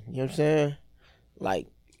 Gambling. You know what I'm saying? Like,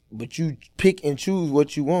 but you pick and choose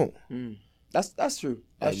what you want. That's true.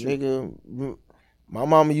 That's like, true. Nigga, my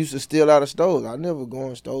mama used to steal out of stores. I never go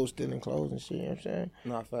in stores stealing clothes and shit. You know what I'm saying?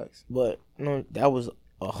 Nah, facts. But that was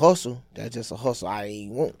a hustle. That's just a hustle I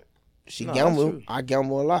ain't want. She gambled. I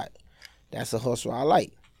gamble a lot. That's a hustle I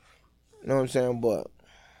like. You know what I'm saying? But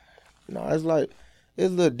no, it's like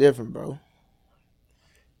it's a little different, bro.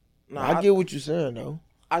 Nah, I get what you're saying though.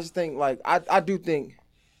 I just think like I do think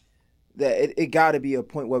that it got to be a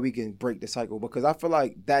point where we can break the cycle because I feel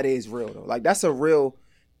like that is real though. Like that's a real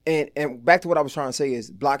and back to what I was trying to say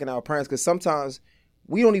is blocking our parents because sometimes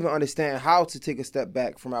we don't even understand how to take a step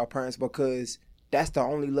back from our parents because that's the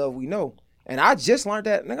only love we know. And I just learned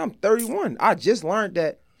that, nigga, I'm 31. I just learned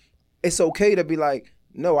that it's okay to be like,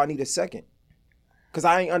 no, I need a second. Because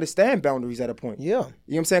I ain't understand boundaries at a point. Yeah. You know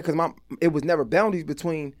what I'm saying? Because it was never boundaries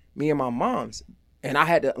between me and my mom's. And I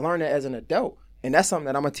had to learn that as an adult. And that's something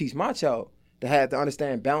that I'm going to teach my child to have to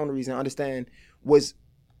understand boundaries and understand was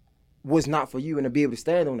not for you and to be able to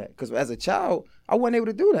stand on that. Because as a child, I wasn't able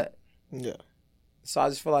to do that. Yeah. So I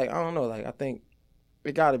just feel like, I don't know, like I think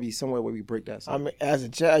it got to be somewhere where we break that cycle. I mean, as a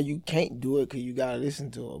child, you can't do it because you got to listen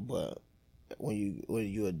to it. But when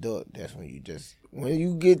you adult, that's when you just,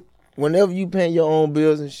 whenever you paying your own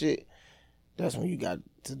bills and shit, that's when you got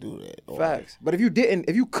to do that. Facts. But if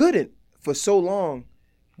you couldn't for so long,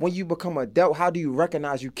 when you become an adult, how do you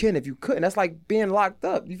recognize you can if you couldn't? That's like being locked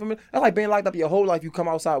up. You feel me? That's like being locked up your whole life. You come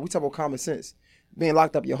outside. We talk about common sense. Being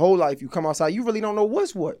locked up your whole life, you come outside. You really don't know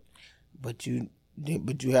what's what. But you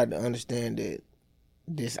had to understand that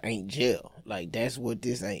this ain't jail. Like that's what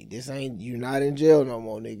this ain't. This ain't. You not in jail no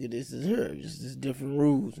more, nigga. This is here. This is different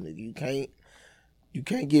rules, nigga. You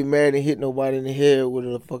can't get mad and hit nobody in the head with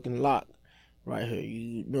a fucking lock right here.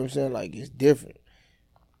 You know what I'm saying? Like it's different.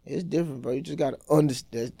 It's different, bro. You just gotta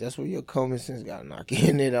understand. That's where your common sense gotta knock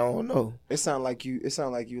in. It I don't know. It sound like you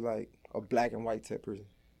like a black and white type person.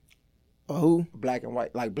 A who? Black and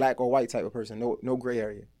white, like black or white type of person. No gray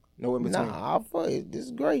area. No in between. Nah, I fuck it. This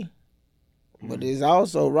is gray, but it's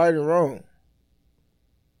also right and wrong.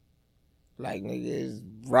 Like nigga, it's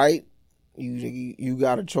right. You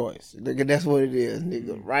got a choice. Nigga, that's what it is.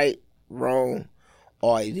 Nigga, right, wrong,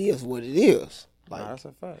 or it is what it is. Like that's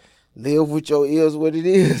a fact. Live with your ears what it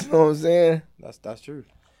is. You know what I'm saying? That's true.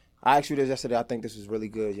 I asked you this yesterday. I think this was really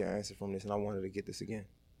good, your answer from this, and I wanted to get this again.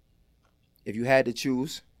 If you had to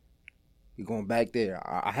choose, you're going back there.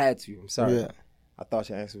 I had to. I'm sorry. Yeah. I thought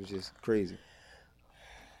your answer was just crazy.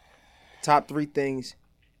 Top 3 things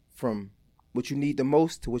from what you need the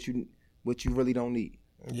most to what you really don't need.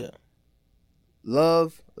 Yeah.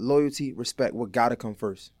 Love, loyalty, respect. What gotta come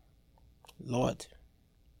first? Loyalty,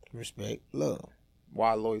 respect, love.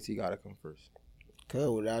 Why loyalty gotta come first? Cause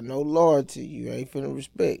without no loyalty, you ain't finna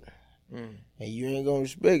respect. And you ain't gonna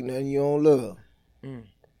respect nothing you don't love.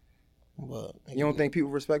 But you don't think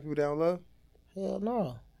people respect people they don't love? Hell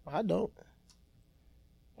no, I don't.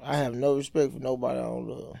 I have no respect for nobody I don't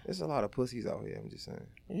love. There's a lot of pussies out here, I'm just saying.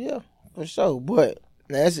 Yeah, for sure. But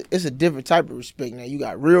now it's a different type of respect. Now you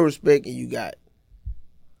got real respect and you got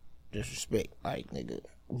disrespect. Like, nigga,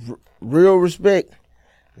 real respect,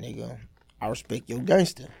 nigga, I respect your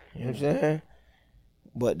gangster. You know what I'm saying?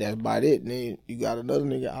 But that's about it. Then you got another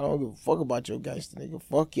nigga, I don't give a fuck about your gangster, nigga.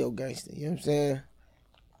 Fuck your gangster. You know what I'm saying?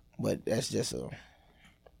 But that's just a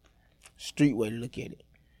street way to look at it.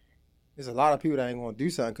 There's a lot of people that ain't gonna do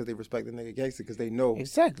something because they respect the nigga gangster because they know.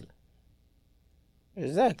 Exactly.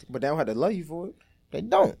 But they don't have to love you for it. They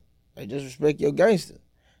don't. They just respect your gangster.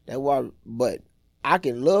 That's why. But I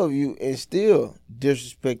can love you and still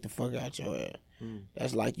disrespect the fuck out your ass.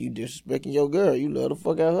 That's like you disrespecting your girl. You love the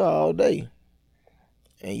fuck out her all day.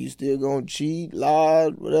 And you still gonna cheat, lie,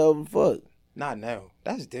 whatever the fuck. Not now.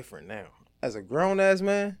 That's different now. As a grown-ass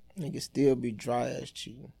man. Niggas still be dry-ass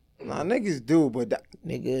cheating. Nah, niggas do, but...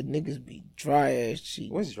 Niggas be dry-ass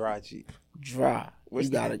cheating. What's dry cheating? Dry. You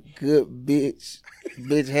got a good bitch.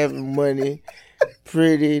 Bitch having money.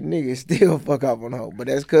 Pretty. Niggas still fuck up on her. But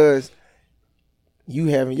that's because you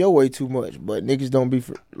having your way too much. But niggas don't be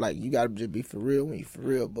you gotta just be for real when you for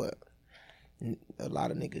real. But a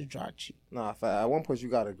lot of niggas dry cheat. Nah, at one point you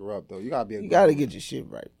gotta grow up though. You gotta be. You gotta get your shit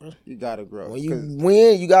right, bro. You gotta grow. When you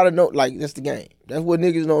win, you gotta know. Like that's the game. That's what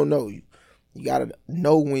niggas don't know. You gotta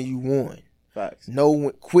know when you won. Facts. Know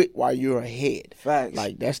when quit while you're ahead. Facts.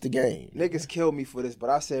 Like that's the game. Niggas kill me for this, but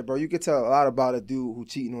I said, bro, you can tell a lot about a dude who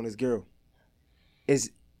cheating on his girl.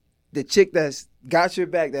 Is the chick that's got your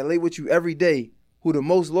back, that lay with you every day, who the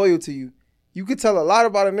most loyal to you. You could tell a lot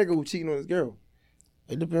about a nigga who cheating on his girl.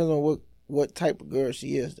 It depends on what type of girl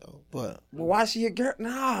she is though. But why she a girl?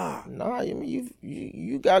 Nah. I mean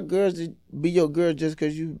you got girls that be your girl just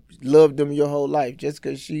because you loved them your whole life, just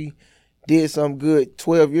because she did something good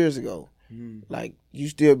 12 years ago. Like you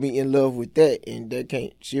still be in love with that,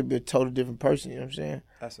 and she'll be a totally different person. You know what I'm saying?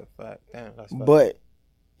 That's a fact. Damn, that's a fact. But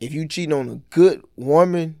if you cheat on a good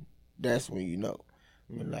woman, that's when you know.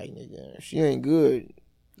 Like nigga, if she ain't good,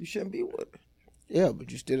 you shouldn't be with her. Yeah, but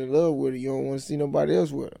you still in love with her. You don't want to see nobody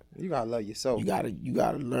else with her. You gotta love yourself. You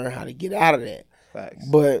gotta learn how to get out of that. Facts.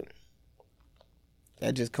 But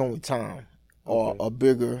that just come with time or a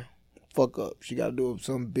bigger fuck up. She gotta do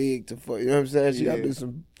something big to fuck. You know what I'm saying? She gotta do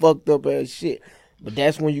some fucked up ass shit. But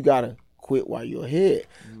that's when you gotta quit while you're ahead.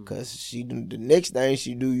 Cause the next thing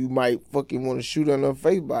she do, you might fucking want to shoot her in her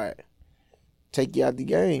face by it. Take you out the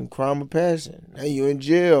game, crime of passion. Now you in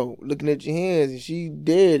jail, looking at your hands, and she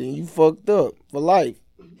dead, and you fucked up for life.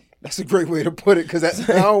 That's a great way to put it, cause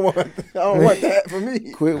I don't want that for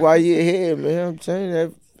me. Quit while you're ahead, man. I'm telling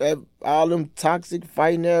you that all them toxic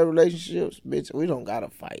fighting ass relationships, bitch, we don't gotta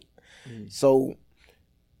fight. So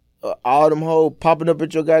all them hoes popping up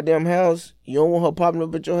at your goddamn house, you don't want her popping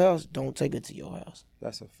up at your house, don't take her to your house.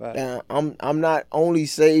 That's a fact. Now, I'm not only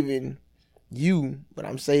saving you, but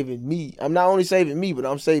I'm saving me. I'm not only saving me, but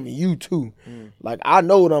I'm saving you too. Like I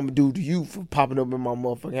know what I'm gonna do to you for popping up in my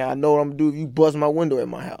motherfucking house. I know what I'm gonna do if you bust my window at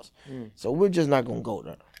my house. So we're just not gonna go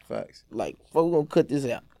there. Facts. Like we're gonna cut this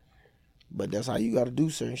out. But that's how you gotta do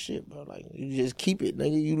certain shit, bro. Like you just keep it,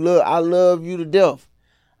 nigga. I love you to death.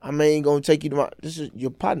 I ain't gonna take you to this is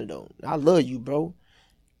your partner though. I love you, bro.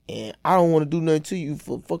 And I don't want to do nothing to you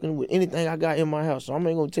for fucking with anything I got in my house. So I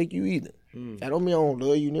ain't gonna take you either. That don't mean I don't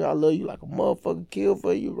love you, nigga. I love you like a motherfucker, kill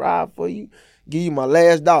for you, ride for you, give you my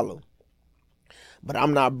last dollar. But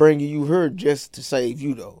I'm not bringing you here just to save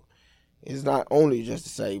you, though. It's not only just to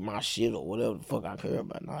save my shit or whatever the fuck I care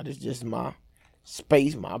about. Nah, this just my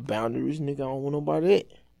space, my boundaries, nigga. I don't want nobody that.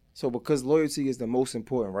 So because loyalty is the most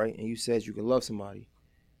important, right? And you said you can love somebody,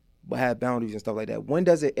 but have boundaries and stuff like that. When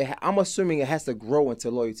does I'm assuming it has to grow into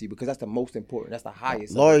loyalty because that's the most important. That's the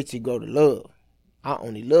highest. Loyalty go to love. I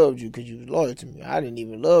only loved you because you was loyal to me. I didn't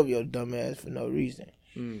even love your dumb ass for no reason.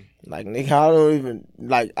 Like, nigga, I don't even,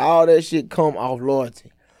 like, all that shit come off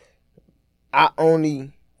loyalty. I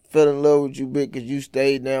only fell in love with you, bitch, because you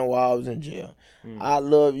stayed down while I was in jail. I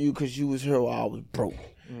love you because you was here while I was broke.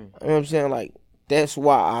 You know what I'm saying? Like, that's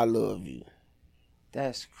why I love you.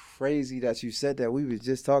 That's crazy that you said that. We was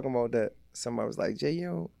just talking about that. Somebody was like, Jay,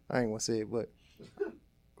 I ain't gonna say it, but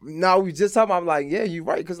no, we just talking about, I'm like, yeah, you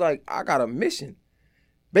right, because, like, I got a mission.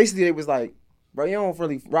 Basically, they was like, bro, you don't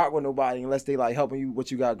really rock with nobody unless they, like, helping you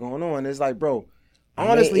what you got going on. It's like, bro,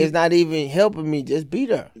 honestly. It's not even helping me. Just be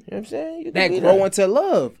there. You know what I'm saying? That grow into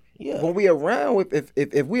love. Yeah. When we around,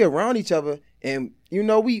 if we around each other and,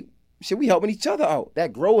 we helping each other out.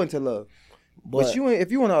 That grow into love. But if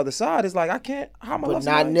you on the other side, it's like, I can't, how am I But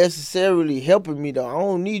not necessarily helping me, though. I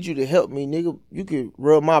don't need you to help me, nigga. You can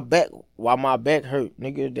rub my back while my back hurt,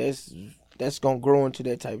 nigga. That's gonna grow into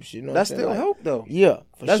that type of shit. You know that's still help, though. Yeah,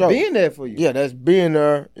 for that's sure. That's being there for you. Yeah, that's being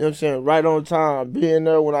there, you know what I'm saying, right on time, being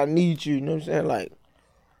there when I need you, you know what I'm saying? Like,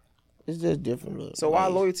 it's just different. Look. So why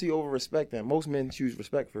loyalty over respect then? Most men choose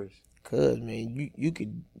respect first. Cause, man, you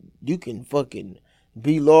can fucking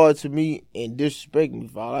be loyal to me and disrespect me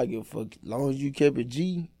for all I give a fuck. As long as you kept it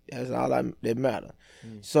G, that's all that matter.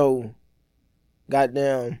 So,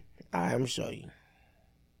 goddamn, I'm gonna show you.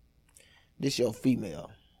 This your female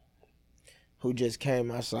who just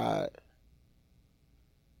came outside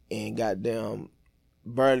and goddamn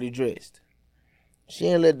barely dressed. She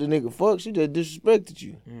ain't let the nigga fuck, she just disrespected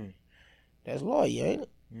you. That's loyal, ain't it?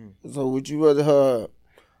 So would you rather her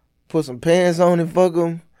put some pants on and fuck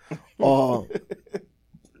him or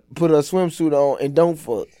put a swimsuit on and don't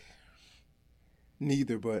fuck?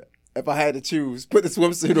 Neither, but if I had to choose, put the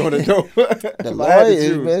swimsuit on and don't. The loyal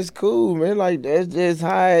is, man, it's cool, man. Like, that's just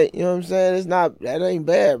high, you know what I'm saying? That ain't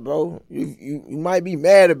bad, bro. You might be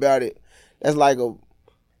mad about it. That's like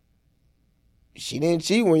she didn't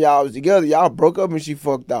cheat when y'all was together. Y'all broke up and she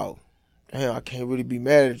fucked off. Damn, I can't really be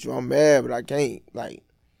mad at you. I'm mad, but I can't. Like,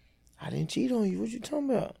 I didn't cheat on you. What you talking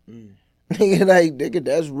about? Nigga,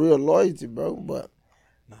 that's real loyalty, bro. But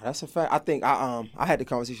no, that's a fact. I think I had the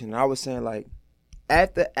conversation and I was saying like,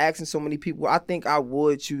 after asking so many people, I think I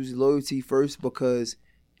would choose loyalty first because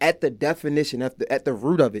at the definition, at the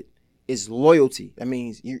root of it, is loyalty. That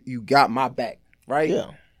means you got my back, right?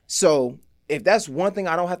 yeah, So if that's one thing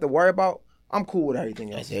I don't have to worry about, I'm cool with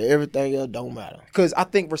everything I else. said everything else don't matter. Because I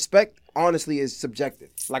think respect, honestly, is subjective.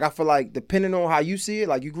 Like, I feel like depending on how you see it,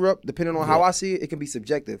 like you grew up, depending on how I see it, it can be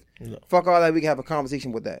subjective. Yeah. Fuck all that, we can have a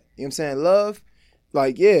conversation with that. You know what I'm saying? Love,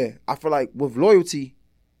 like, yeah, I feel like with loyalty,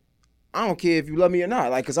 I don't care if you love me or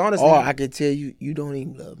not. Like, because honestly. Or I can tell you, you don't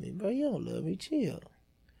even love me, bro. You don't love me. Chill.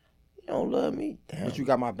 You don't love me. Damn. But you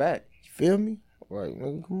got my back. You feel me? Right,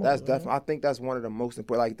 nigga, come on. That's definitely, I think that's one of the most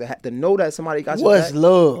important. Like, to know that somebody got your What's back.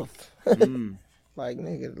 love? Like,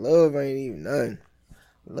 nigga, love ain't even nothing.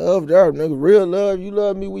 Love there, nigga. Real love, you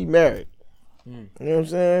love me, we married. You know what I'm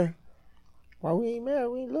saying? Why we ain't married,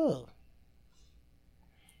 we ain't love.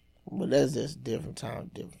 But that's just different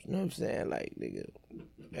time, different. You know what I'm saying? Like, nigga,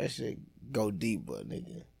 that shit go deep, but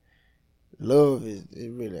nigga, love it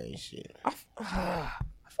really ain't shit. I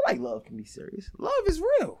feel like love can be serious. Love is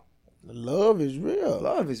real. Love is real.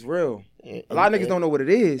 Love is real. A lot of niggas don't know what it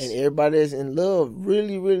is. And everybody that's in love,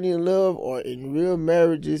 really, really in love, or in real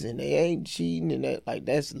marriages, and they ain't cheating, and that, like,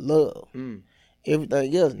 that's love.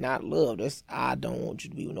 Everything else, not love. That's, I don't want you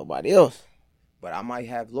to be with nobody else. But I might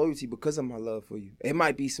have loyalty because of my love for you. It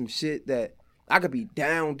might be some shit that I could be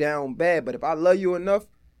down bad, but if I love you enough,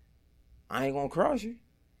 I ain't gonna cross you.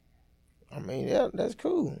 I mean, yeah, that's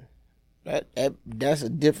cool. That's a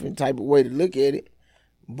different type of way to look at it,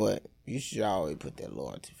 but you should always put that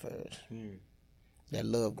loyalty first. That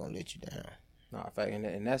love gonna let you down. Nah, in fact,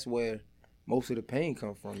 and that's where most of the pain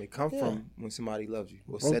come from. It come from when somebody loves you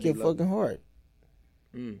or Broke said your they love fucking you. heart.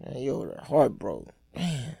 Man, your heart broke.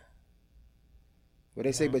 Man. But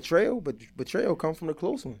they say betrayal, but betrayal come from the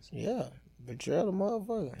close ones. Yeah, betrayal the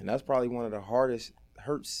motherfucker. And that's probably one of the hardest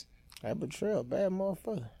hurts. That betrayal, bad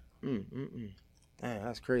motherfucker. Damn,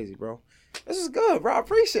 that's crazy, bro. This is good, bro. I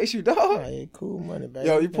appreciate you, dog. Hey, cool money, baby.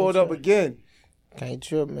 Yo, you pulled up again. Can't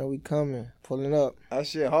trip, man. We coming, pulling up. That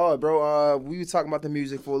shit hard, bro. We were talking about the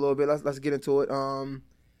music for a little bit. Let's get into it.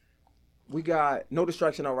 We got No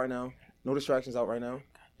Distraction out right now. No Distractions out right now.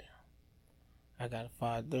 Goddamn. I got a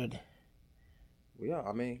 5:30. Yeah,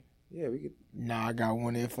 I mean, yeah, we could. Nah, I got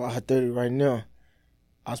one at 5:30 right now.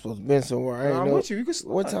 I supposed to been somewhere. I ain't I'm know. with you. You could.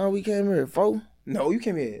 What time we came here? 4? No, you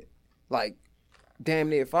came here like damn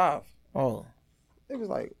near 5. Oh. It was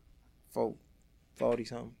like 4:40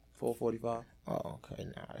 something, 4:45. Oh, okay.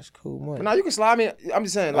 Nah, that's cool money. But now you can slide me. I'm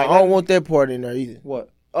just saying, like, I don't want that part in there either. What?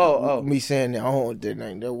 Oh. Me saying that, I don't want that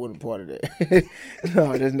thing. That wasn't part of that.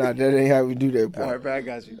 No, that's not. That ain't how we do that part. All right, bro, I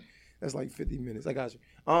got you. That's like 50 minutes. I got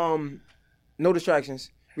you. No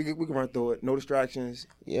Distractions. We can run through it. No Distractions.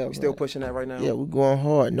 Yeah, we still man. pushing that right now. Yeah, we going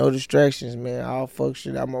hard. No distractions, man. I'll fuck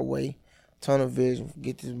shit out my way. Tunnel vision.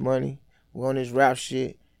 Get this money. We on this rap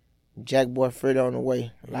shit. Jackboy Freddy on the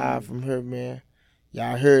way. Live from here, man.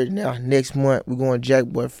 Y'all heard it now. Next month, we going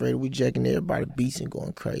Jackboy Freddy. We jacking everybody beats and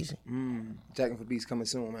going crazy. Jacking for beats coming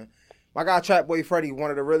soon, man. My guy TrapBoy Freddy, one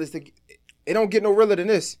of the realest. It don't get no realer than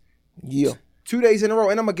this. Yeah. 2 days in a row,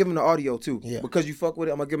 and I'm gonna give him the audio too. Yeah. Because you fuck with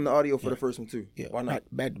it, I'm gonna give him the audio for the first one too. Yeah. Why not?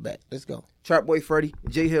 Back to back. Let's go. TrapBoy Freddy,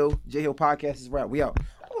 J Hill podcast is rap. We out.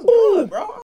 That was good, bro.